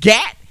left the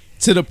gat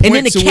to the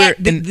point, and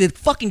then the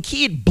fucking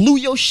kid blew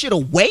your shit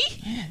away,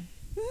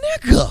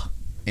 nigga.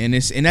 And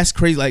that's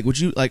crazy. Like, would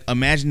you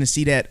imagine to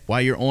see that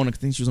while you're on? I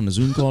think she was on a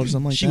Zoom call or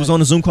something like that. She was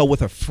on a Zoom call with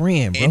her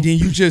friend, bro. And then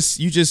you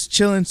just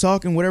chilling,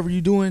 talking, whatever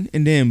you're doing,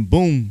 and then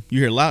boom,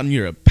 you hear loud and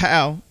you're a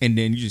pow, and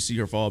then you just see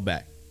her fall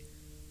back.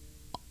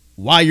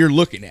 While you're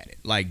looking at it,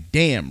 like,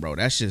 damn, bro,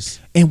 that's just.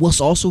 And what's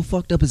also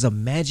fucked up is,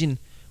 imagine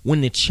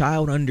when the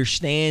child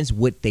understands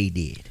what they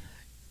did.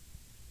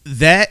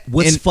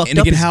 What's fucked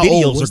up is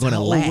videos are going to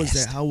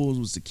last. How old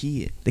was the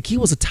kid? The kid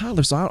was a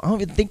toddler, so I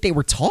don't even think they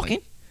were talking.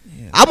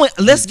 Yeah,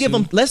 let's give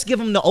them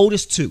the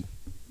oldest 2.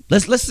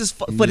 Let's just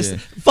for the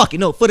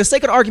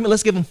sake of the argument,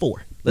 let's give them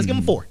 4. Let's give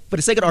them 4 for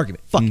the sake of the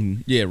argument. Fuck.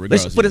 Yeah,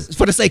 regardless.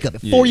 For the sake of it,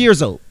 4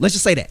 years old. Let's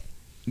just say that.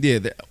 Yeah,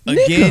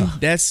 again,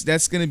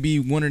 that's gonna be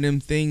one of them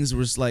things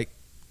where it's like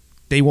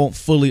they won't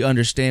fully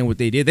understand what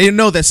they did. They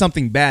know that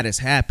something bad has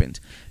happened,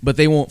 but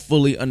they won't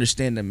fully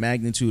understand the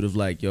magnitude of,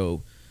 like,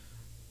 yo,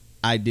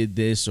 I did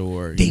this,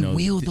 or they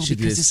will though,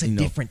 because it's a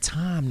different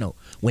time though.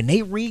 When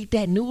they read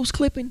that news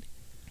clipping,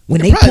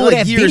 when they pull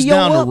that video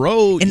down up, the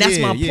road, and that's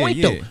my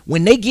point though.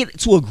 When they get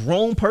to a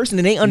grown person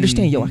and they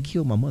understand, yo, I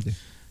killed my mother.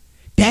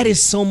 That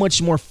is so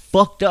much more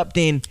fucked up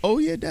than. Oh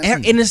yeah,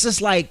 definitely. And it's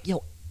just like,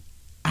 yo,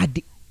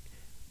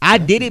 I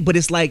did it, but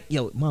it's like,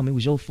 yo, mom, it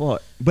was your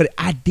fault. But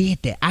I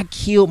did that. I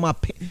killed my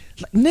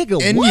like,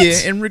 nigga. And what?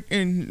 Yeah,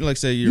 and like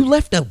say you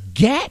left a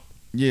gat.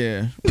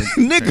 Yeah,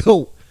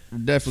 nigga.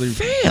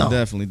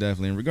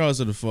 Definitely. And regardless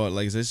of the fault,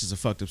 like, it's just a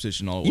fucked up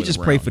situation all the way You just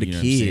around, pray for the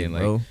kid,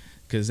 like, bro.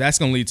 Because that's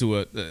gonna lead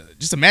to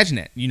just imagine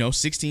that,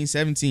 16,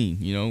 17,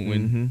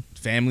 when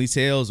family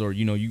tales, or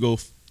you go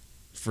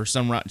for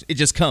some route, it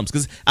just comes.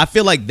 Because I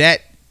feel like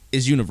that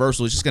is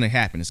universal. It's just gonna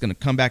happen. It's gonna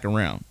come back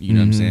around. You know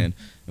what I'm saying?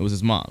 It was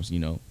his mom's.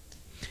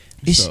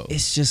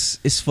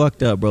 It's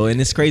fucked up, bro.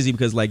 And it's crazy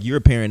because, like, you're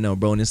a parent now,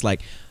 bro, and it's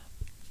like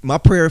my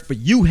prayer for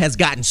you has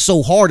gotten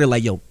so hard.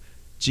 Like, yo,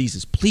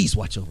 Jesus, please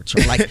watch over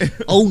Charles. Like,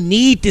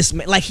 need this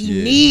man. Like, he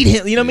need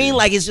him. You know what I mean?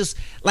 Like, it's just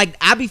like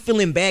I be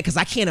feeling bad because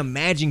I can't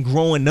imagine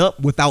growing up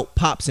without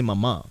pops and my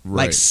mom.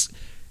 Right. Like,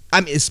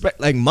 I mean,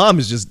 like, mom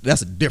is just,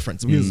 that's a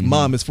difference. Because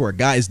mom is for a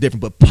guy is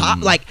different, but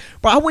pop, like,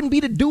 bro, I wouldn't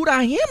be the dude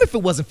I am if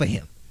it wasn't for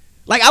him.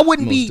 Like, I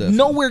wouldn't be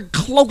nowhere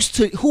close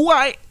to who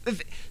I.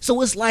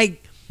 So it's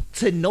like,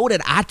 to know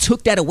that I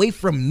took that away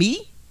from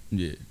me,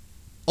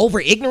 over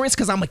ignorance,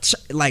 because I'm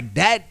like,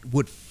 that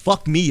would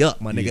fuck me up,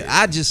 my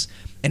nigga.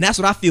 And that's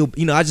what I feel.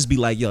 I just be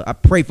like, yo, I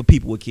pray for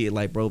people with kids,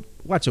 like, bro,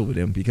 watch over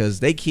them, because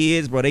they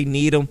kids, bro, they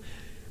need them.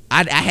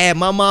 I had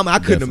my mom. I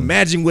couldn't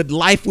imagine what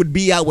life would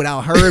be out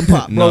without her and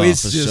pop, bro.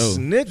 It's just,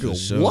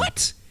 nigga,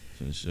 what?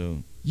 For sure.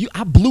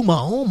 I blew my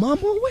own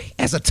mama away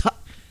as a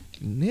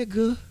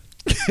nigga.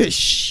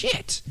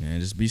 Shit. Man,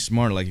 just be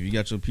smart. Like, if you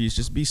got your piece,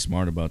 just be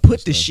smart about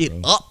Put the stuff,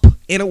 shit bro. up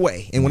and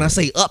away. And when I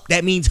say up,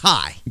 that means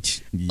high.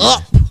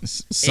 Up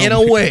and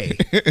away.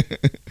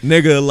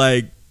 Nigga,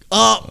 like,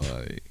 up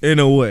and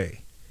away.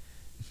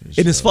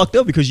 And it's fucked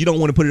up because you don't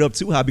want to put it up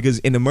too high, because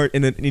in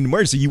an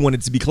emergency you want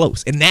it to be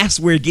close, and that's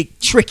where it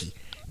gets tricky.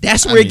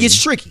 It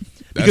gets tricky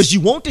because you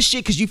want the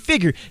shit, because you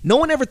figure no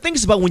one ever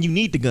thinks about when you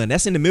need the gun.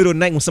 That's in the middle of the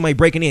night when somebody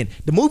breaking in.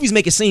 The movies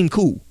make it seem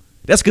cool.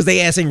 That's because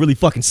they ass ain't really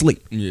fucking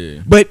sleep. Yeah.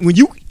 But when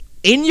you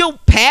in your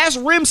past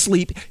REM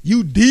sleep,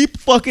 you deep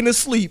fucking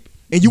asleep,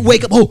 and you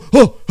wake up,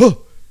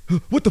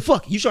 what the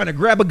fuck? You trying to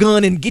grab a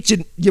gun and get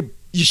your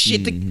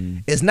shit?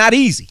 It's not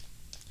easy.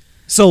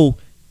 So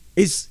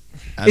it's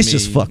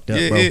just fucked up,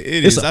 bro.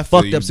 It's a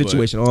fucked up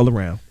situation all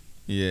around.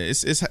 Yeah,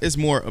 it's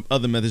more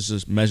other measures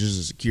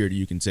of security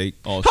you can take.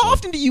 Also, how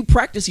often do you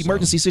practice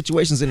emergency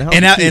situations in the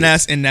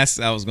house? And that's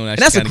I was going to.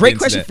 And that's a great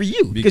question for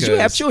you, because you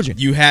have children.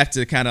 You have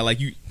to kind of like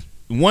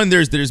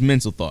there's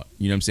mental thought.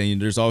 You know what I'm saying?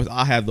 There's always,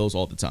 I have those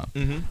all the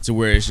time. To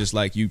where it's just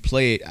like you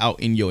play it out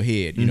in your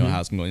head. You know how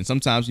it's going. And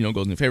sometimes it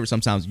goes in your favor.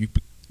 Sometimes you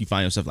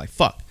find yourself like,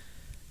 fuck,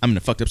 I'm in a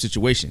fucked up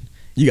situation.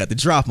 You got the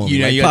drop on me.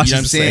 You know what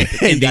I'm saying?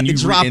 And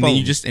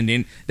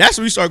then that's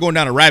when you start going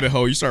down a rabbit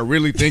hole. You start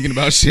really thinking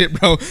about shit,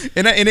 bro.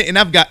 And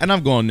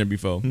I've gone there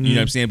before. You know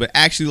what I'm saying? But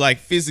actually, like,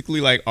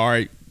 physically, like, all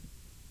right,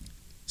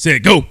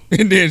 said go,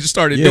 and then just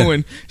started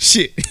doing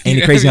shit. Ain't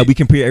it crazy how we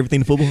compare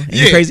everything to football? Ain't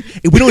it crazy?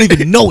 We don't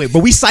even know it, but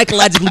we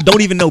psychologically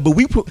don't even know. But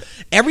we put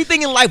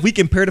everything in life we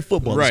compare to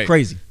football. Right. It's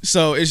crazy.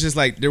 So it's just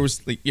like there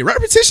was like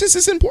repetitions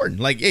is important.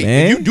 Like,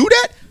 hey, if you do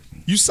that,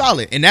 you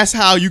solid, and that's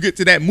how you get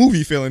to that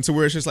movie feeling, to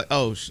where it's just like,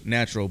 oh,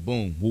 natural,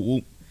 boom, whoop,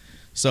 whoop.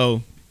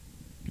 So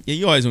Yeah,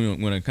 you always want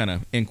to kind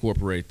of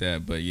incorporate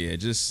that, but yeah,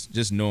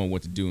 just knowing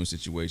what to do in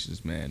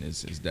situations, man,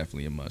 is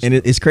definitely a must. And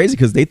it's crazy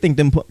because they think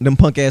them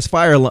punk ass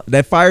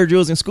fire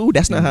drills in school.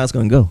 That's not how it's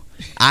gonna go.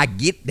 I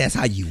get that's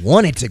how you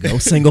want it to go.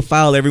 Single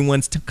file,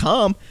 everyone's to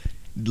calm.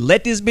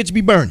 Let this bitch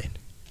be burning.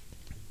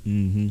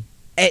 Mm-hmm.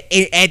 At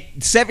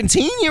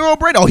 17-year-old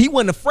Brett, he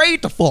wasn't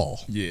afraid to fall.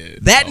 Yeah,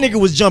 that nigga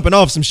was jumping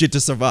off some shit to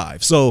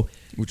survive. So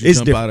would you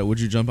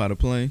jump out of a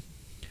plane?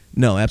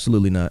 No,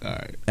 absolutely not. All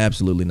right.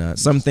 Absolutely not.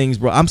 Some things,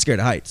 bro, I'm scared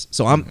of heights.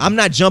 So I'm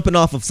not jumping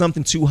off of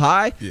something too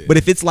high. Yeah. But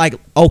if it's like,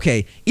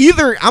 okay,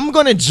 either I'm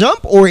going to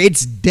jump or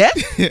it's death,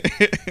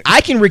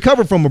 I can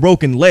recover from a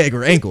broken leg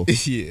or ankle.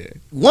 Yeah.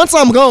 Once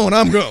I'm gone,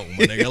 my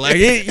nigga. Like,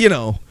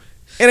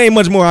 it ain't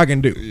much more I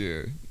can do.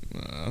 Yeah.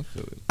 I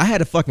feel it. I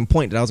had a fucking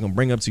point that I was going to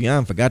bring up to you.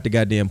 I forgot the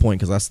goddamn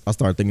point because I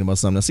started thinking about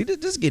something. Now, see,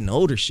 this getting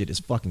older shit is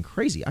fucking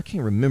crazy. I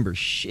can't remember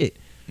shit.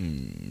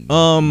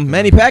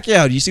 Manny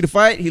Pacquiao, do you see the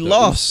fight? He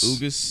lost.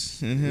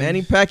 Ugas.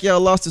 Manny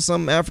Pacquiao lost to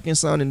some African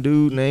sounding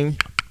dude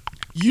named.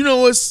 You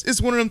know, it's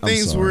one of them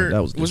things where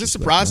was it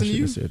surprising to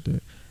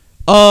you?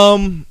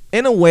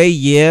 In a way,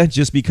 yeah.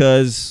 Just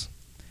because,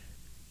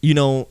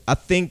 I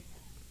think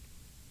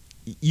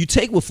you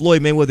take what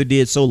Floyd Mayweather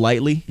did so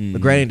lightly. Mm-hmm.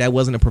 Granted, that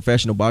wasn't a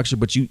professional boxer,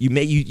 but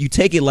you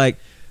take it like,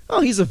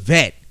 oh, he's a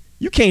vet.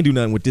 You can't do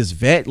nothing with this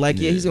vet. Like,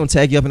 yeah, he's gonna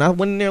tag you up. And I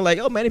went in there like,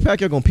 oh, Manny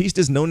Pacquiao gonna piece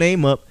this no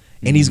name up.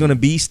 And he's gonna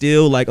be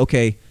still like,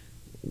 okay,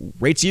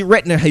 right to your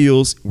retina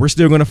heels, we're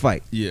still gonna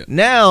fight. Yeah.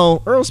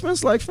 Now Earl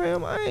Spence like,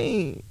 fam,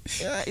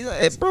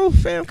 bro,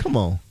 fam, come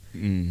on.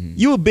 Mm-hmm.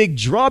 You a big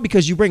draw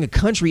because you bring a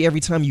country every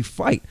time you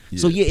fight. Yeah.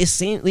 So yeah,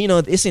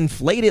 it's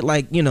inflated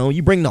like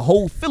you bring the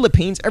whole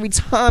Philippines every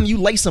time you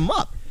lace them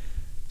up.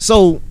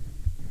 So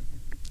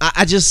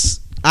I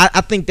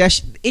think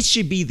that it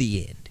should be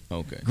the end.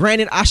 Okay.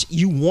 Granted,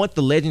 you want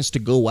the legends to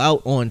go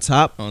out on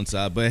top,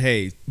 but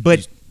hey,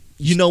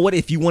 you know what?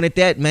 If you wanted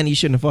that, man, you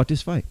shouldn't have fought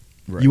this fight.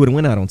 Right. You would have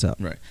went out on top.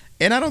 Right.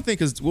 And I don't think,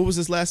 because what was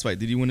his last fight?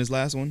 Did he win his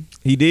last one?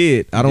 He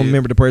did. I don't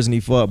remember the person he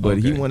fought, but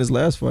he Okay. won his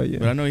last fight, yeah.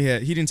 But I know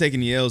he didn't take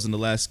any L's in the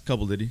last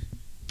couple, did he?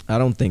 I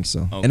don't think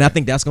so. Okay. And I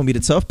think that's going to be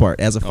the tough part.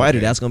 As a fighter,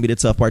 Okay. that's going to be the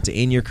tough part, to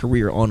end your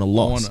career on a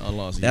loss. On a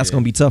loss, That's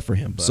going to be tough for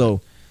him. But-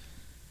 So,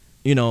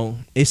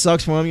 it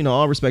sucks for him.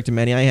 All respect to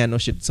Manny. I ain't had no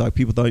shit to talk.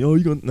 People thought,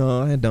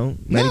 no, I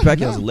don't. Manny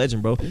Pacquiao's a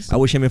legend, bro. I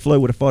wish him and Floyd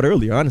would have fought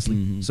earlier, honestly.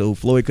 Mhm. So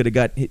Floyd could have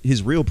got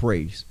his real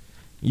praise.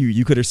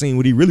 You could have seen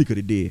what he really could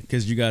have did.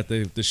 Because you got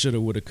the shoulda,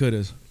 woulda,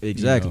 coulda.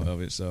 Exactly.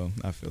 Of it, so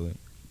I feel it.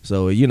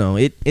 So,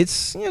 it's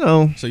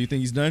So you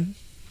think he's done?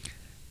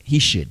 he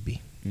should be.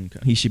 Okay.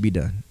 He should be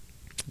done.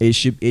 It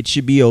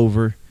should be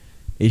over.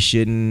 It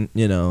shouldn't,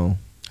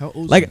 How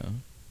old is like- he now?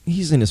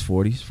 he's in his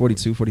 40s,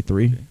 42,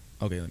 43.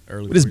 Okay, like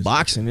early. But it's 40s.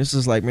 boxing. It's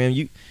just like, man,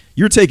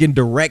 you're taking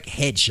direct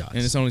headshots. And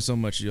it's only so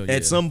much.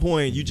 At some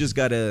point, you just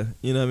gotta,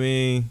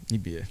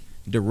 He'd be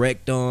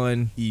direct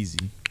on. easy.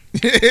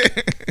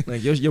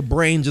 Like your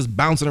brain just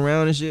bouncing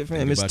around and shit, fam.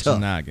 Think It's about your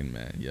tough. noggin,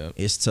 man. Yep.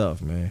 It's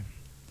tough, man.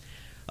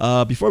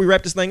 Before we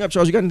wrap this thing up,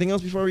 Charles, you got anything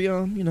else before we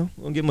we'll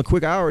give them a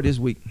quick hour this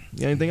week? You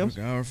got anything else?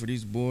 Quick hour for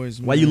these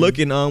boys. While you man.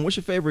 looking, what's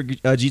your favorite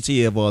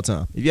GTA of all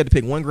time? If you had to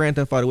pick one Grand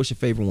Theft Auto, what's your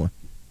favorite one?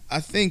 I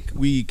think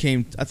we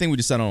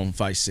decided on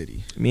Vice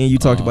City. Me and you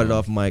talked about it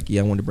off mic.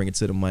 Yeah, I wanted to bring it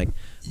to the mic.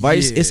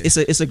 Vice,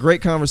 Yeah. it's a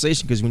great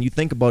conversation because when you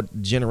think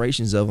about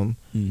generations of them,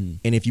 Mm-hmm.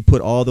 and if you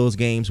put all those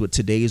games with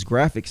today's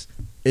graphics,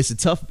 it's a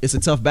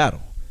tough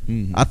battle.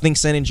 Mm-hmm. I think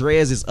San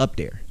Andreas is up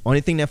there. Only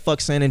thing that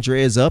fucks San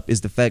Andreas up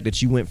is the fact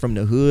that you went from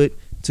the hood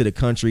to the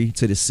country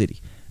to the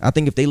city. I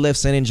think if they left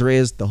San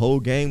Andreas, the whole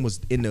game was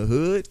in the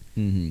hood.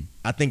 Mm-hmm.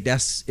 I think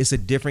it's a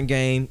different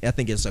game. I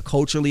think it's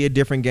culturally a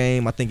different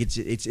game. I think it's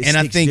And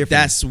I think different.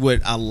 that's what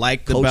I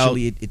liked about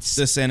Culturally, it's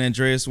the San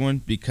Andreas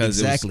one, because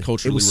exactly. it was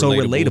culturally so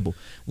relatable.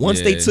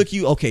 Once they Yeah. took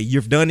you, okay,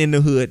 you're done in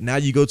the hood. Now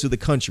you go to the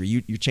country.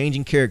 You're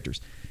changing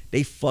characters.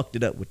 They fucked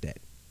it up with that.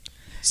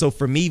 So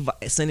for me,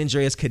 San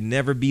Andreas could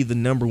never be the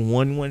number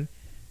one.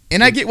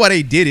 And I get why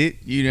they did it.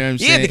 You know what I'm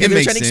saying? Yeah, because it they're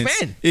makes trying to sense.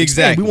 expand.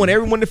 Exactly. We want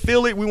everyone to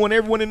feel it. We want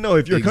everyone to know.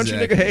 If you're a country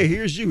Exactly. nigga, hey,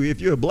 here's you. If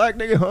you're a black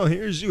nigga,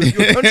 here's you. If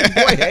you're a country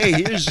boy, hey,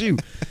 here's you.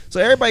 So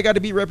everybody got to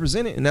be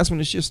represented, and that's when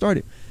the shit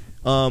started.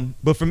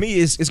 But for me,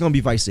 it's gonna be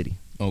Vice City.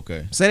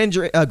 Okay. San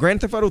Andreas, Grand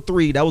Theft Auto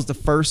 3. That was the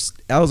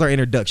first. That was our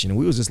introduction, and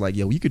we was just like,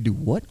 yo, you could do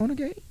what on a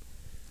game?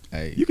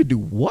 Hey. You could do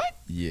what?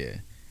 Yeah.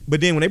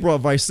 But then when they brought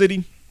Vice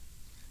City,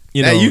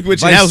 That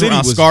was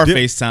around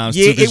Scarface times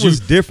Yeah, too. 'Cause it was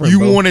different. You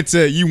bro. wanted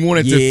to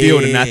feel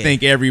it, and I Yeah.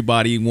 think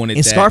everybody wanted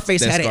And that.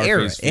 Scarface that had an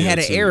era. Scarface It had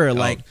an feel, too. era Oh.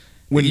 like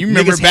when you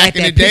remember niggas back had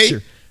in the that day.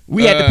 picture.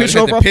 We had the picture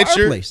had over the our picture?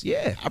 fireplace.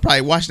 Yeah. I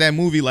probably watched that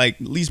movie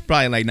like at least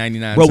probably like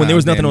 99 Bro, when there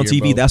was times nothing on damn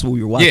TV, near, bro. that's what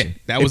we were watching. Yeah,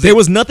 that if was there it.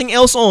 was nothing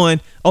else on,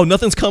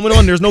 nothing's coming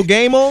on, there's no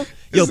game on,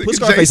 yo, This put nigga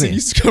Scarface Jason in.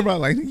 used to come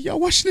around like, y'all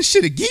watching this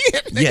shit again?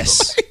 Nigga,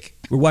 Yes. like-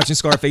 We're watching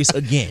Scarface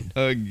again.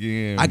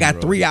 Again. I got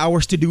bro. 3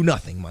 hours to do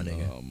nothing, my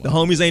nigga. Oh, my The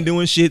homies ain't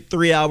doing shit.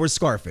 3 hours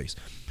Scarface.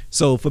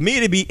 So for me,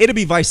 it'd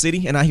be Vice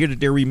City, and I hear that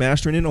they're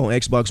remastering it on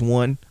Xbox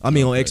One. I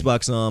mean on Okay.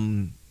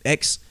 Xbox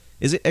X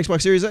Is it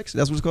Xbox Series X?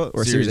 That's what it's called,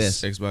 or Series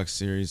S? Xbox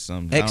Series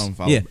something. X, I don't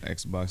follow yeah.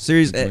 Xbox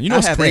Series. You know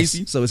what's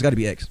crazy? X, so it's got to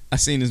be X. I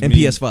seen this and meme.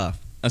 PS5.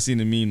 I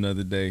seen a meme the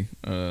other day,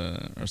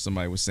 or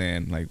somebody was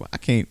saying like, I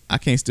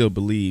can't still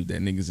believe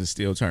that niggas is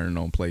still turning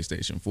on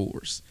PlayStation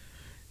 4s.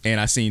 And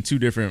I seen two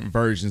different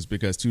versions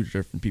because two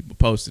different people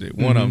posted it.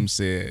 One of them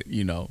said,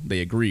 you know,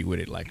 they agreed with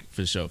it, like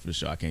for sure.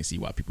 I can't see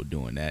why people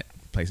doing that.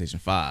 PlayStation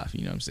 5,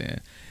 you know what I'm saying?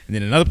 And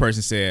then another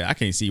person said, I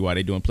can't see why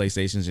they doing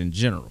PlayStations in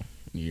general.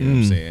 You know what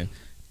I'm saying?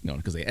 You know,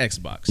 because they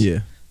Xbox. Yeah.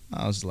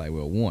 I was like,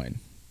 well, one,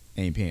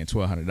 ain't paying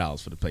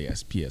 $1,200 for the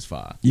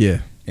PS5. Yeah.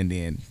 And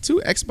then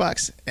two,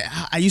 Xbox.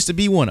 I used to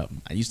be one of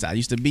them. I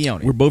used to be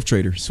on it. We're both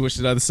traders. Switch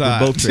to the other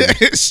side. We're both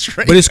traders.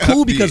 Straight But it's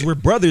cool up, because yeah. we're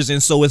brothers,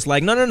 and so it's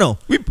like, no.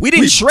 We didn't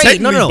we trade.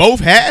 No. technically both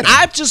had 'em.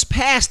 I just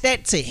passed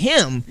that to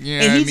him,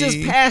 Yeah, and he I just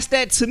mean, passed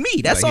that to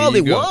me. That's like, all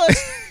here it you go. was.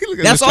 Look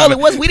at That's us all tryna- it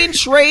was. We didn't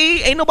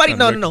trade. Ain't nobody.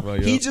 Tryna No.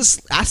 rectify, He yeah.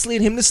 just, I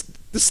slid him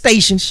the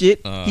station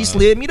shit. He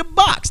slid me the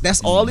box.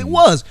 That's all it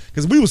was.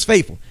 Because we was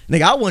faithful.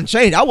 Nigga, I wasn't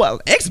changed. I was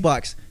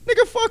Xbox.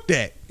 Nigga, fuck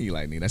that. You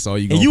like, nigga, that's all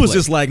you And gonna you was play.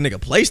 just like, nigga,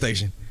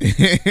 PlayStation.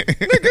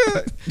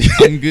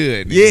 nigga, I'm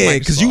good. Nigga. Yeah,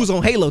 because you Microsoft. was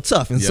on Halo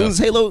tough. And as soon Yeah. as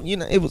Halo, you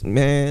know, it was,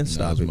 man, That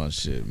stop was it. my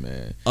shit,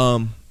 man.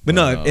 But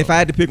no, if I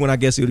had to pick one, I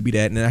guess it would be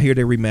that. And I hear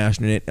they're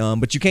remastering it.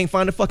 But you can't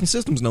find the fucking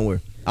systems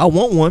nowhere. I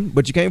want one,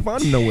 but you can't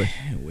find them nowhere.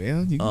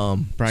 Well, you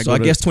probably So go I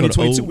to- guess go to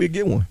 2022 we'll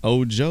get one.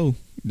 Old Joe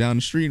down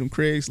the street on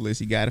Craigslist,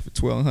 he got it for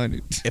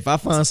 $1,200. If I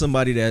find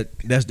somebody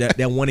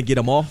that want to get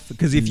them off,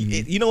 because if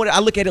you know what, I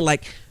look at it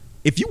like,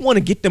 if you want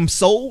to get them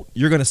sold,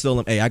 you're gonna sell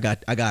them. Hey, I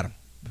got them.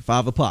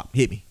 $5 a pop.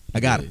 Hit me. I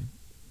got them.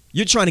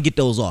 You're trying to get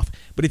those off.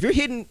 But if you're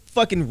hitting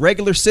fucking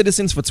regular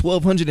citizens for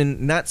 $1,200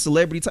 and not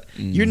celebrity,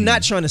 you're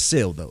not trying to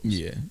sell those.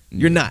 Yeah,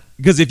 You're not.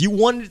 Because if you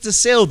wanted to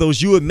sell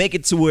those, you would make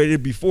it to where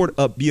it'd be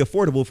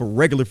affordable for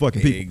regular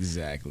fucking people.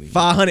 Exactly.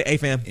 500, hey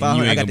fam, And you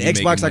 500. I ain't got the gonna be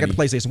Xbox, I got making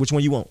the PlayStation. Which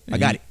one you want? I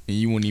got it. And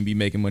you wouldn't even be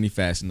making money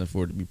fast enough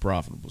for it to be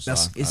profitable. So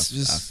That's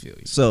I feel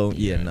you. So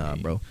You yeah, know what I nah,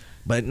 mean? bro.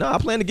 But no, I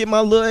plan to get my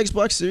little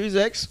Xbox Series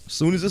X as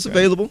soon as it's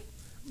available.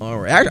 All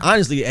right.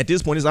 Honestly, at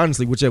this point, it's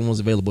honestly whichever one's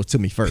available to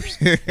me first.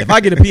 If I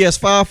get a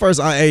PS5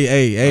 first,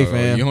 hey,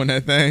 fam, You on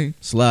that thing?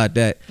 slide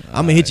that.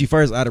 I'm gonna hit you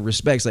first out of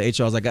respect. Say, hey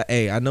Charles,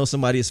 I know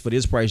somebody is for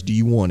this price. Do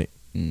you want it?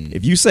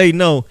 If you say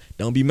no,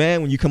 don't be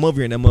mad when you come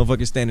over here and that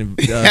motherfucker standing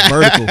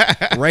vertical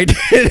right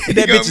there.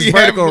 That bitch is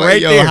vertical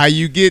right there. How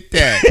you get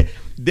that?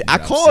 I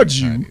called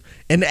you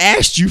and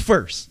asked you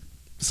first.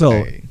 So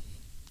Hey,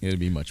 it'll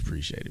be much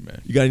appreciated,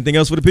 man. you got anything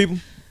else for the people?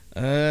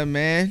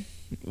 Man,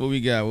 what we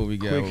got?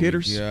 Quick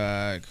hitters?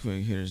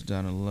 Quick hitters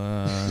down the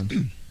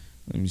line.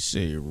 Let me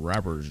see.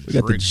 Rappers. We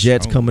got the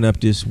Jets coming up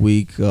this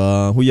week. Who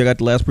y'all got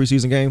the last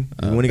preseason game?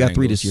 We only got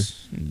 3 this year.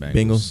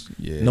 Bengals.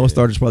 Yeah. No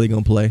starters probably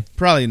gonna play.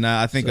 Probably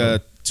not. I think So-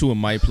 Tua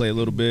might play a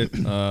little bit,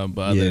 but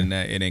other Yeah. than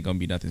that, it ain't gonna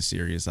be nothing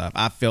serious.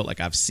 I felt like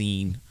I've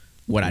seen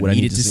what I What I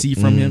needed need to to see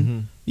see. from Mhm.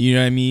 him. You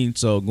know what I mean?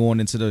 So going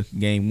into the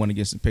game 1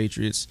 against the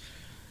Patriots,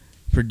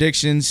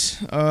 predictions.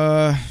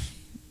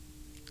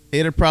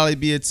 It'll probably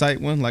be a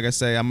tight one. Like I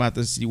say, I'm about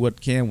to see what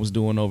Cam was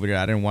doing over there.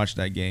 I didn't watch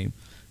that game.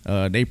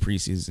 They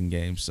preseason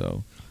game,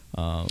 so.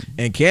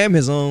 And Cam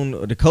is on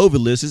the COVID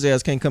list. His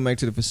ass can't come back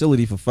to the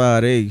facility for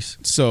 5 days.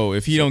 So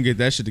if he don't get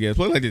that shit together,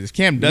 play like this.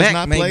 Cam does Mac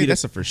not may play. be the-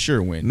 That's a for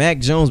sure win. Mac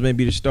Jones may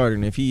be the starter,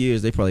 and if he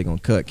is, they probably gonna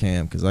cut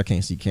Cam because I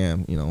can't see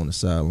Cam, on the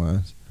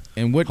sidelines.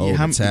 And what? Hold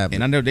the tablet.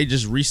 And I know they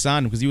just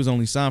re-signed him because he was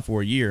only signed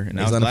for a year, and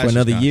that was signed him last for year's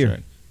another year.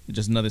 contract.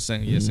 Just another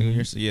single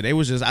year. So yeah, they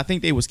was just. I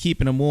think they was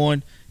keeping him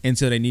on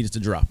until they needed to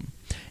drop him.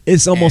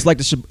 It's almost And- like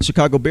the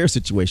Chicago Bears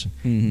situation.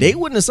 Mhm. They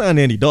wouldn't have signed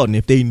Andy Dalton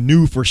if they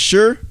knew for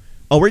sure.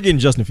 Oh, we're getting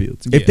Justin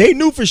Fields. Yeah. If they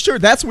knew for sure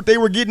that's what they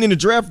were getting in the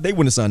draft, they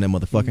wouldn't have signed that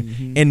motherfucker.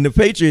 Mm-hmm. And the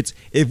Patriots,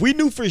 if we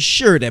knew for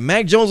sure that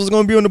Mac Jones was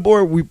going to be on the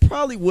board, we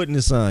probably wouldn't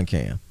have signed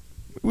Cam.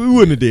 We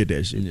wouldn't have did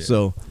that shit. Yeah.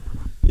 So,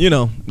 they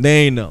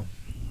ain't know.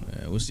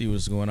 We'll see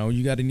what's going on.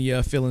 You got any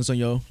feelings on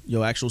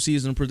your actual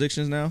season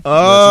predictions now?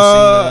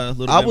 I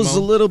was a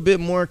little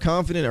bit more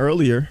confident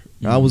earlier.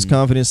 I was Mhm.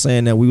 confident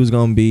saying that we was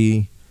going to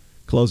be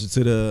closer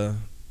to the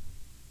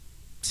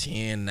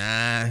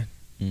 10-9.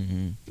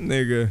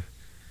 Nigga,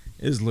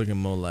 it's looking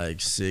more like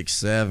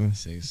 6-7.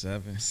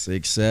 6-7.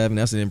 6-7.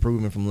 That's an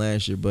improvement from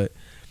last year. But,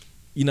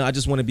 I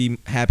just want to be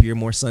happier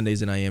more Sundays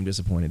than I am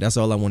disappointed. That's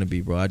all I want to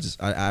be, bro.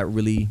 I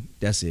really,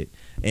 that's it.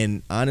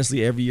 And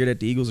honestly, every year that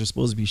the Eagles are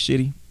supposed to be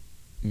shitty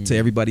to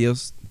everybody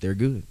else, they're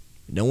good.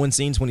 No one's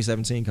seen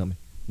 2017 coming.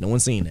 No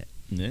one's seen that.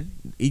 Yeah.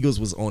 Eagles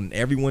was on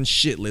everyone's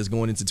shit list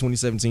going into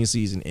 2017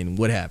 season, and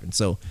what happened?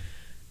 So,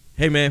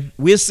 hey man,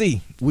 we'll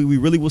see. We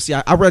really will see.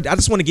 I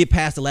just want to get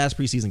past the last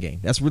preseason game.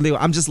 That's really.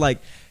 I'm just like,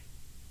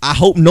 I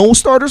hope no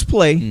starters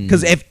play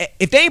because if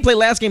they ain't play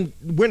last game,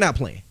 we're not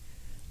playing.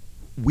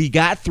 We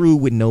got through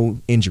with no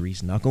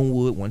injuries. Knock on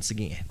wood once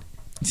again.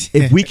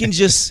 If we can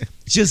just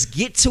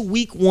get to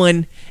week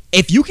 1,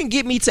 if you can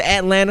get me to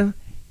Atlanta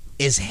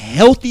as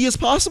healthy as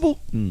possible,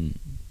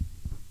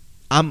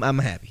 I'm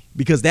happy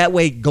because that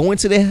way going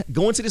to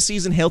the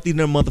season healthy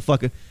than a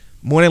motherfucker,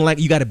 more than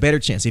likely you got a better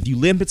chance. If you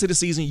limp into the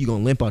season, you're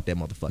gonna limp out that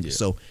motherfucker. Yeah.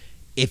 So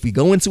if we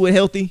go into it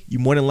healthy, you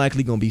more than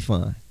likely gonna be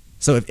fine.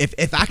 So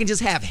if I can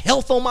just have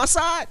health on my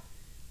side,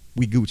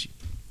 we Gucci.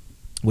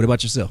 What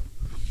about yourself?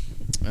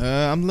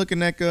 I'm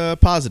looking at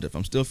positive.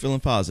 I'm still feeling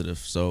positive.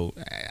 So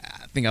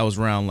I think I was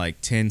around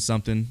like 10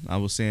 something. I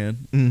was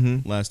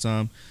saying last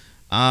time.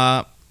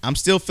 I'm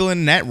still feeling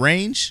in that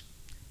range.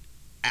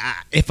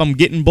 If I'm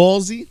getting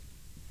ballsy,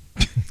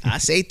 I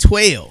say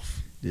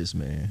 12. This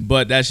man.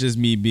 But that's just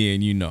me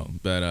being,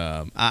 But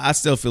I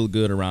still feel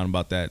good around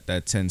about that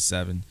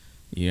 10-7.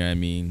 You know what I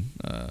mean?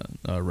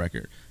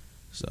 Record.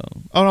 So,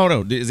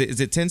 no. Is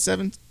it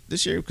 10-7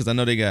 this year? Because I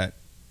know they got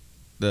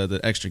the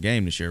extra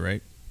game this year,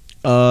 right?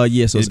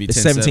 Yeah. So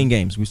it's 17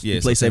 games. We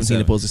play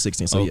 17 opposed to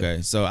 16. So okay.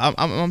 Yeah. So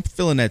I'm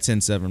feeling that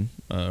 10-7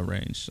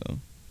 range. So,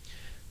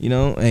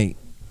 hey,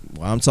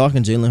 while I'm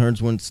talking, Jalen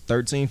Hurts went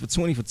 13 for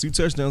 20 for 2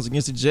 touchdowns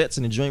against the Jets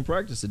in the joint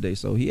practice today.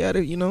 So he had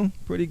it,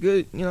 pretty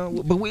good,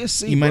 But we'll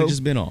see. He might have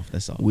just been off.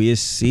 That's all. We'll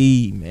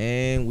see,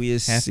 man. We'll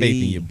see. Have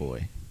faith in your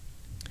boy.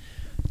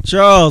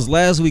 Charles,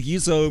 last week you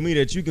told me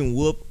that you can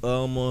whoop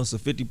almost a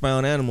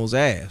 50-pound animal's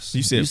ass.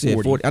 You said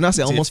 40. I know I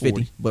said almost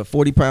 50, but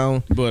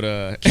 40-pound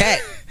but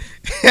cat.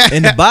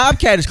 And the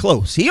Bobcat is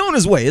close. He on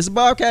his way. It's a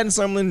Bobcat in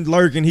Summerlin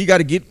lurking. He got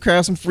to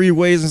craft some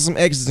freeways and some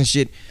exits and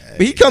shit.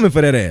 But he coming for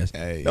that ass.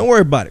 Hey. Don't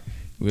worry about it.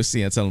 We'll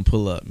see. I tell him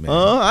pull up, man.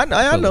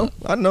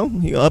 I know.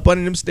 He up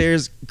under them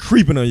stairs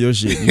creeping on your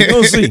shit. You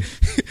gonna see.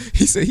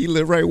 He said he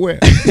lived right where?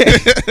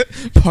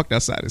 Parked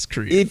outside his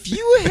crib.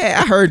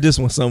 I heard this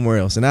one somewhere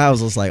else, and I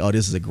was just like, oh,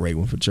 this is a great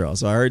one for Charles.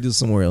 So I heard this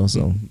somewhere else.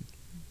 So I'm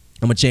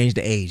gonna change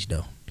the age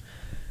though.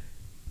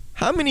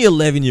 How many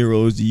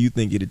 11-year-olds do you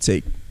think it'd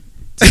take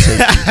to take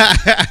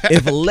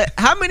you?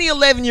 How many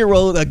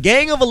 11-year-olds, a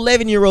gang of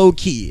 11-year-old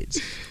kids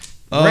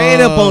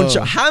ran up on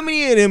Charles? How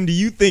many of them do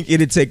you think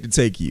it'd take to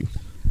take you?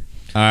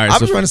 All right,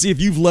 I'm trying to see if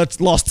you've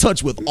lost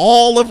touch with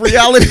all of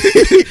reality.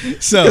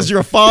 So, because you're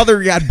a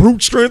father, you got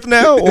brute strength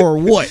now, or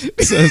what?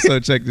 So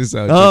check this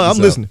out.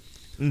 I'm listening.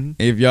 Mm-hmm.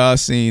 If y'all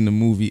seen the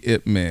movie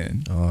Ip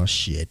Man, oh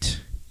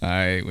shit! All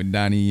right, with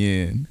Donnie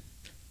Yen,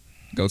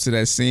 go to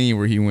that scene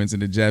where he went to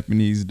the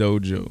Japanese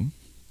dojo.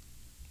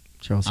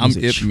 Charles, I'm a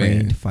Ip trained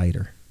Man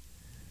fighter.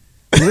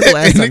 When was the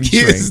last time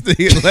you trained? The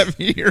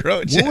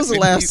 11-year-old. When was the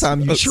last time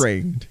you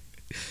trained?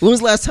 When was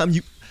the last time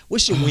you?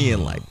 What's your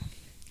win like?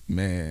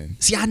 Man,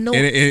 see, I know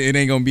it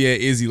ain't gonna be at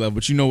Izzy level,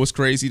 but you know what's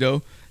crazy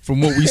though? From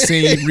what we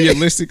seen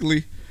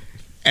realistically,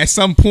 at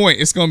some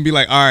point it's gonna be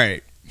like, all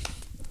right,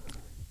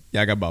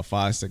 y'all got about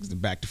 5 seconds to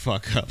back the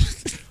fuck up.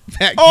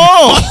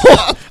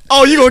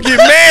 Oh, you gonna get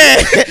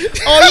mad?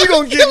 Oh, you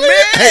gonna get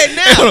mad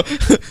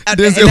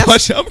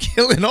now? I'm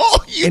killing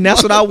all you, and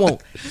that's what I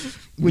want.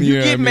 When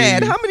you get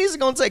mad, how many is it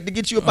gonna take to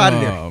get you up out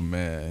of there? Oh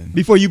man!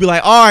 Before you be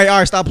like, all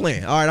right, stop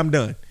playing. All right, I'm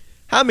done.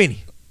 How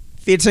many?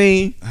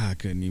 15, I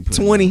couldn't even put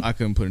 20. I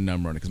couldn't put a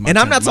number on it. And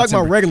I'm not talking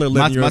about regular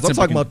 11-year-olds. I'm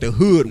talking about the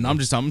hood. No, I'm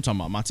talking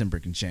about my temper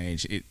can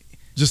change. It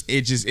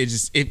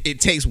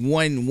takes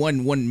one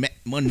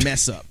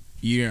mess up.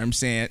 You know what I'm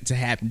saying? To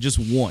happen, just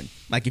one.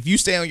 Like if you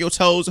stay on your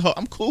toes,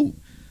 I'm cool.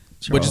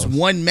 Charles. But just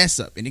one mess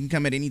up, and it can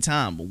come at any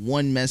time. But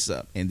one mess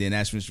up, and then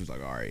that's when she was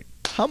like, all right.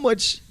 How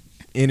much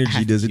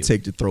energy does it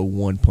take to throw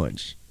one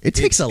punch? It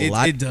takes a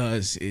lot. It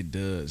does. It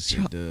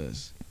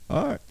does.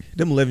 All right,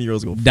 them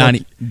 11-year-olds gonna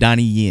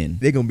Donnie Yen.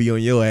 They gonna be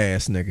on your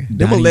ass, nigga.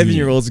 Them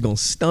 11-year-olds are gonna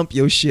stump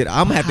your shit.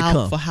 I'm gonna have to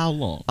come. For how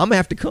long? I'm gonna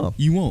have to come.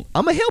 You won't.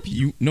 I'm gonna help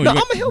you. No, I'm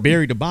gonna help.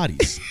 Bury the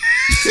bodies.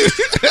 Now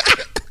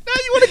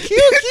you wanna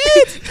kill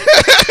kids?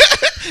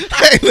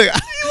 Hey, look,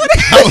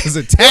 I was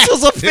attacked. This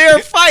was a fair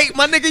fight,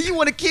 my nigga. You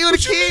wanna kill the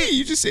kid?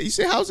 You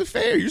said how's it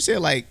fair? You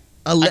said like.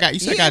 I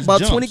got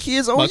about 20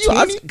 kids on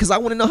you because I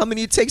want to know how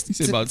many it takes to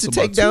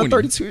take down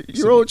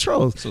 32-year-old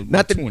Charles. So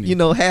not the 20.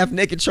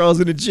 half-naked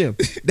Charles in the gym.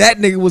 That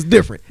nigga was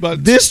different.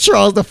 But this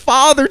Charles, the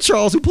father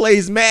Charles who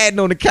plays Madden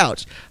on the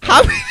couch.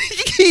 How many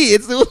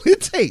kids will it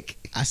take?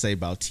 I say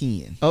about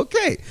 10.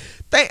 Okay,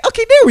 there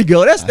we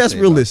go. That's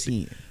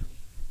realistic.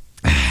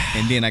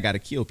 And then I got to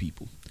kill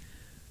people.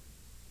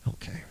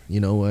 Okay,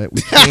 you know what?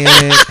 We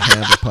can't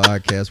have a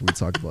podcast where we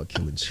talk about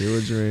killing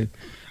children.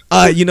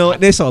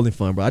 That's all in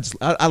fun, bro.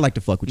 I like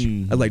to fuck with you.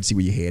 Mm-hmm. I like to see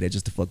where your head at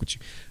just to fuck with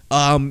you.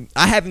 I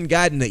haven't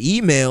gotten the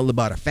email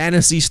about a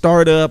fantasy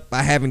startup.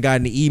 I haven't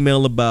gotten the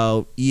email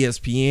about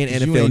ESPN,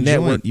 NFL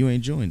Network. You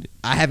ain't joined it.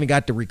 I haven't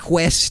got the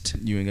request.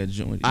 You ain't got to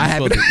join it.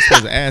 You're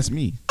supposed to ask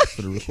me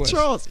for the request.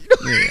 Charles,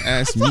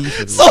 ask me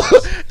for the request. So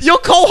your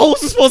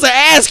co-host is supposed to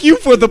ask you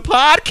for the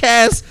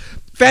podcast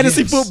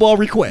fantasy football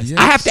request. Yes.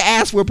 I have to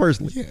ask for it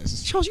personally.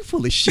 Yes. Charles, you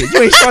full of shit.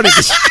 You ain't started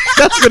this.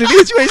 That's what it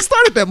is. You ain't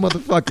started that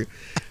motherfucker.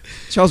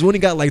 Charles, we only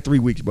got like 3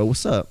 weeks, bro.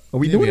 What's up? Are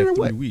we doing it or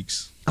what? 3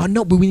 weeks. Oh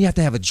no, but we have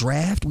to have a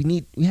draft.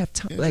 We have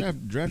time. Yeah,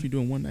 draft you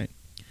doing one night.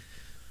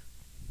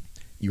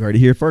 You heard it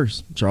here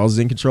first. Charles is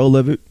in control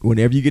of it.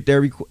 Whenever you get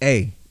there,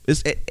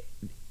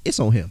 it's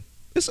on him.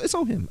 It's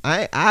on him.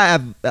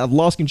 I've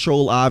lost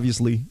control.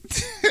 Obviously,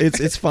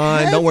 it's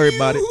fine. Don't worry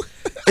about it.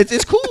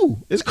 It's cool.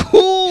 It's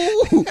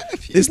cool.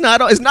 It's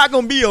not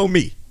gonna be on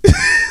me.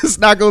 It's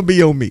not gonna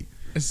be on me.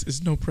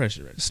 It's no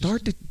pressure. Right?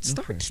 Start the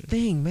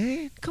thing,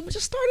 man. Come on,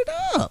 just start it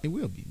up. It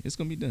will be. It's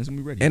gonna be done. It's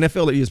gonna be ready.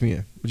 NFL or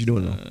ESPN? What you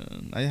doing now?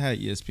 I had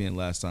ESPN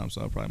last time,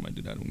 so I probably might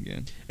do that one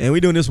again. And we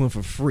doing this one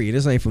for free.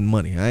 This ain't for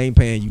money. I ain't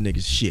paying you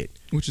niggas shit.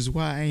 Which is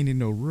why I ain't in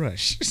no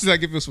rush. It's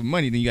like if it was for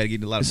money, then you got to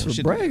get a lot It's more for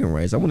shit. bragging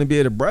rights. I want to be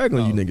able to brag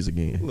on you Oh. niggas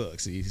again. Look,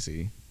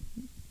 see,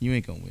 you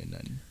ain't gonna win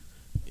nothing.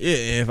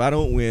 Yeah, if I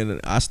don't win,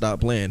 I stop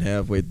playing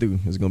halfway through.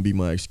 It's gonna be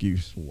my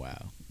excuse.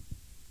 Wow.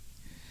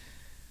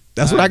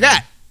 That's what I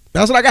got.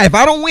 That's what I got. If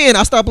I don't win,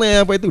 I stop playing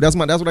halfway through. That's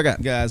what I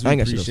got. Guys, I we ain't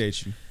got shit else.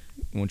 appreciate you.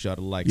 I want y'all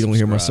to like. You don't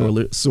hear my sore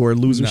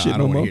loser Nah, shit I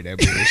no don't more. want to hear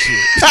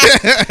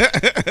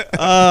that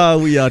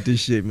bullshit. We out this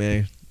shit,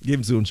 man. Give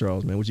it to him,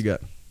 Charles, man. What you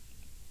got?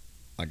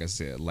 Like I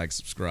said, like,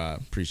 subscribe.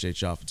 Appreciate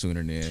y'all for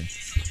tuning in.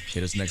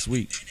 Hit us next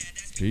week.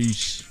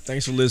 Peace.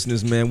 Thanks for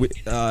listening, man.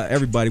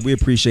 Everybody, we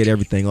appreciate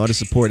everything. All the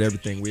support,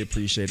 everything. We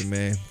appreciate it,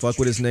 man. Fuck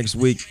with us next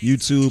week.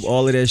 YouTube,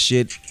 all of that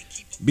shit.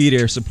 Be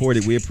there, support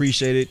it. We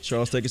appreciate it.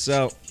 Charles, take us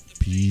out.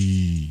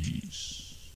 Peace.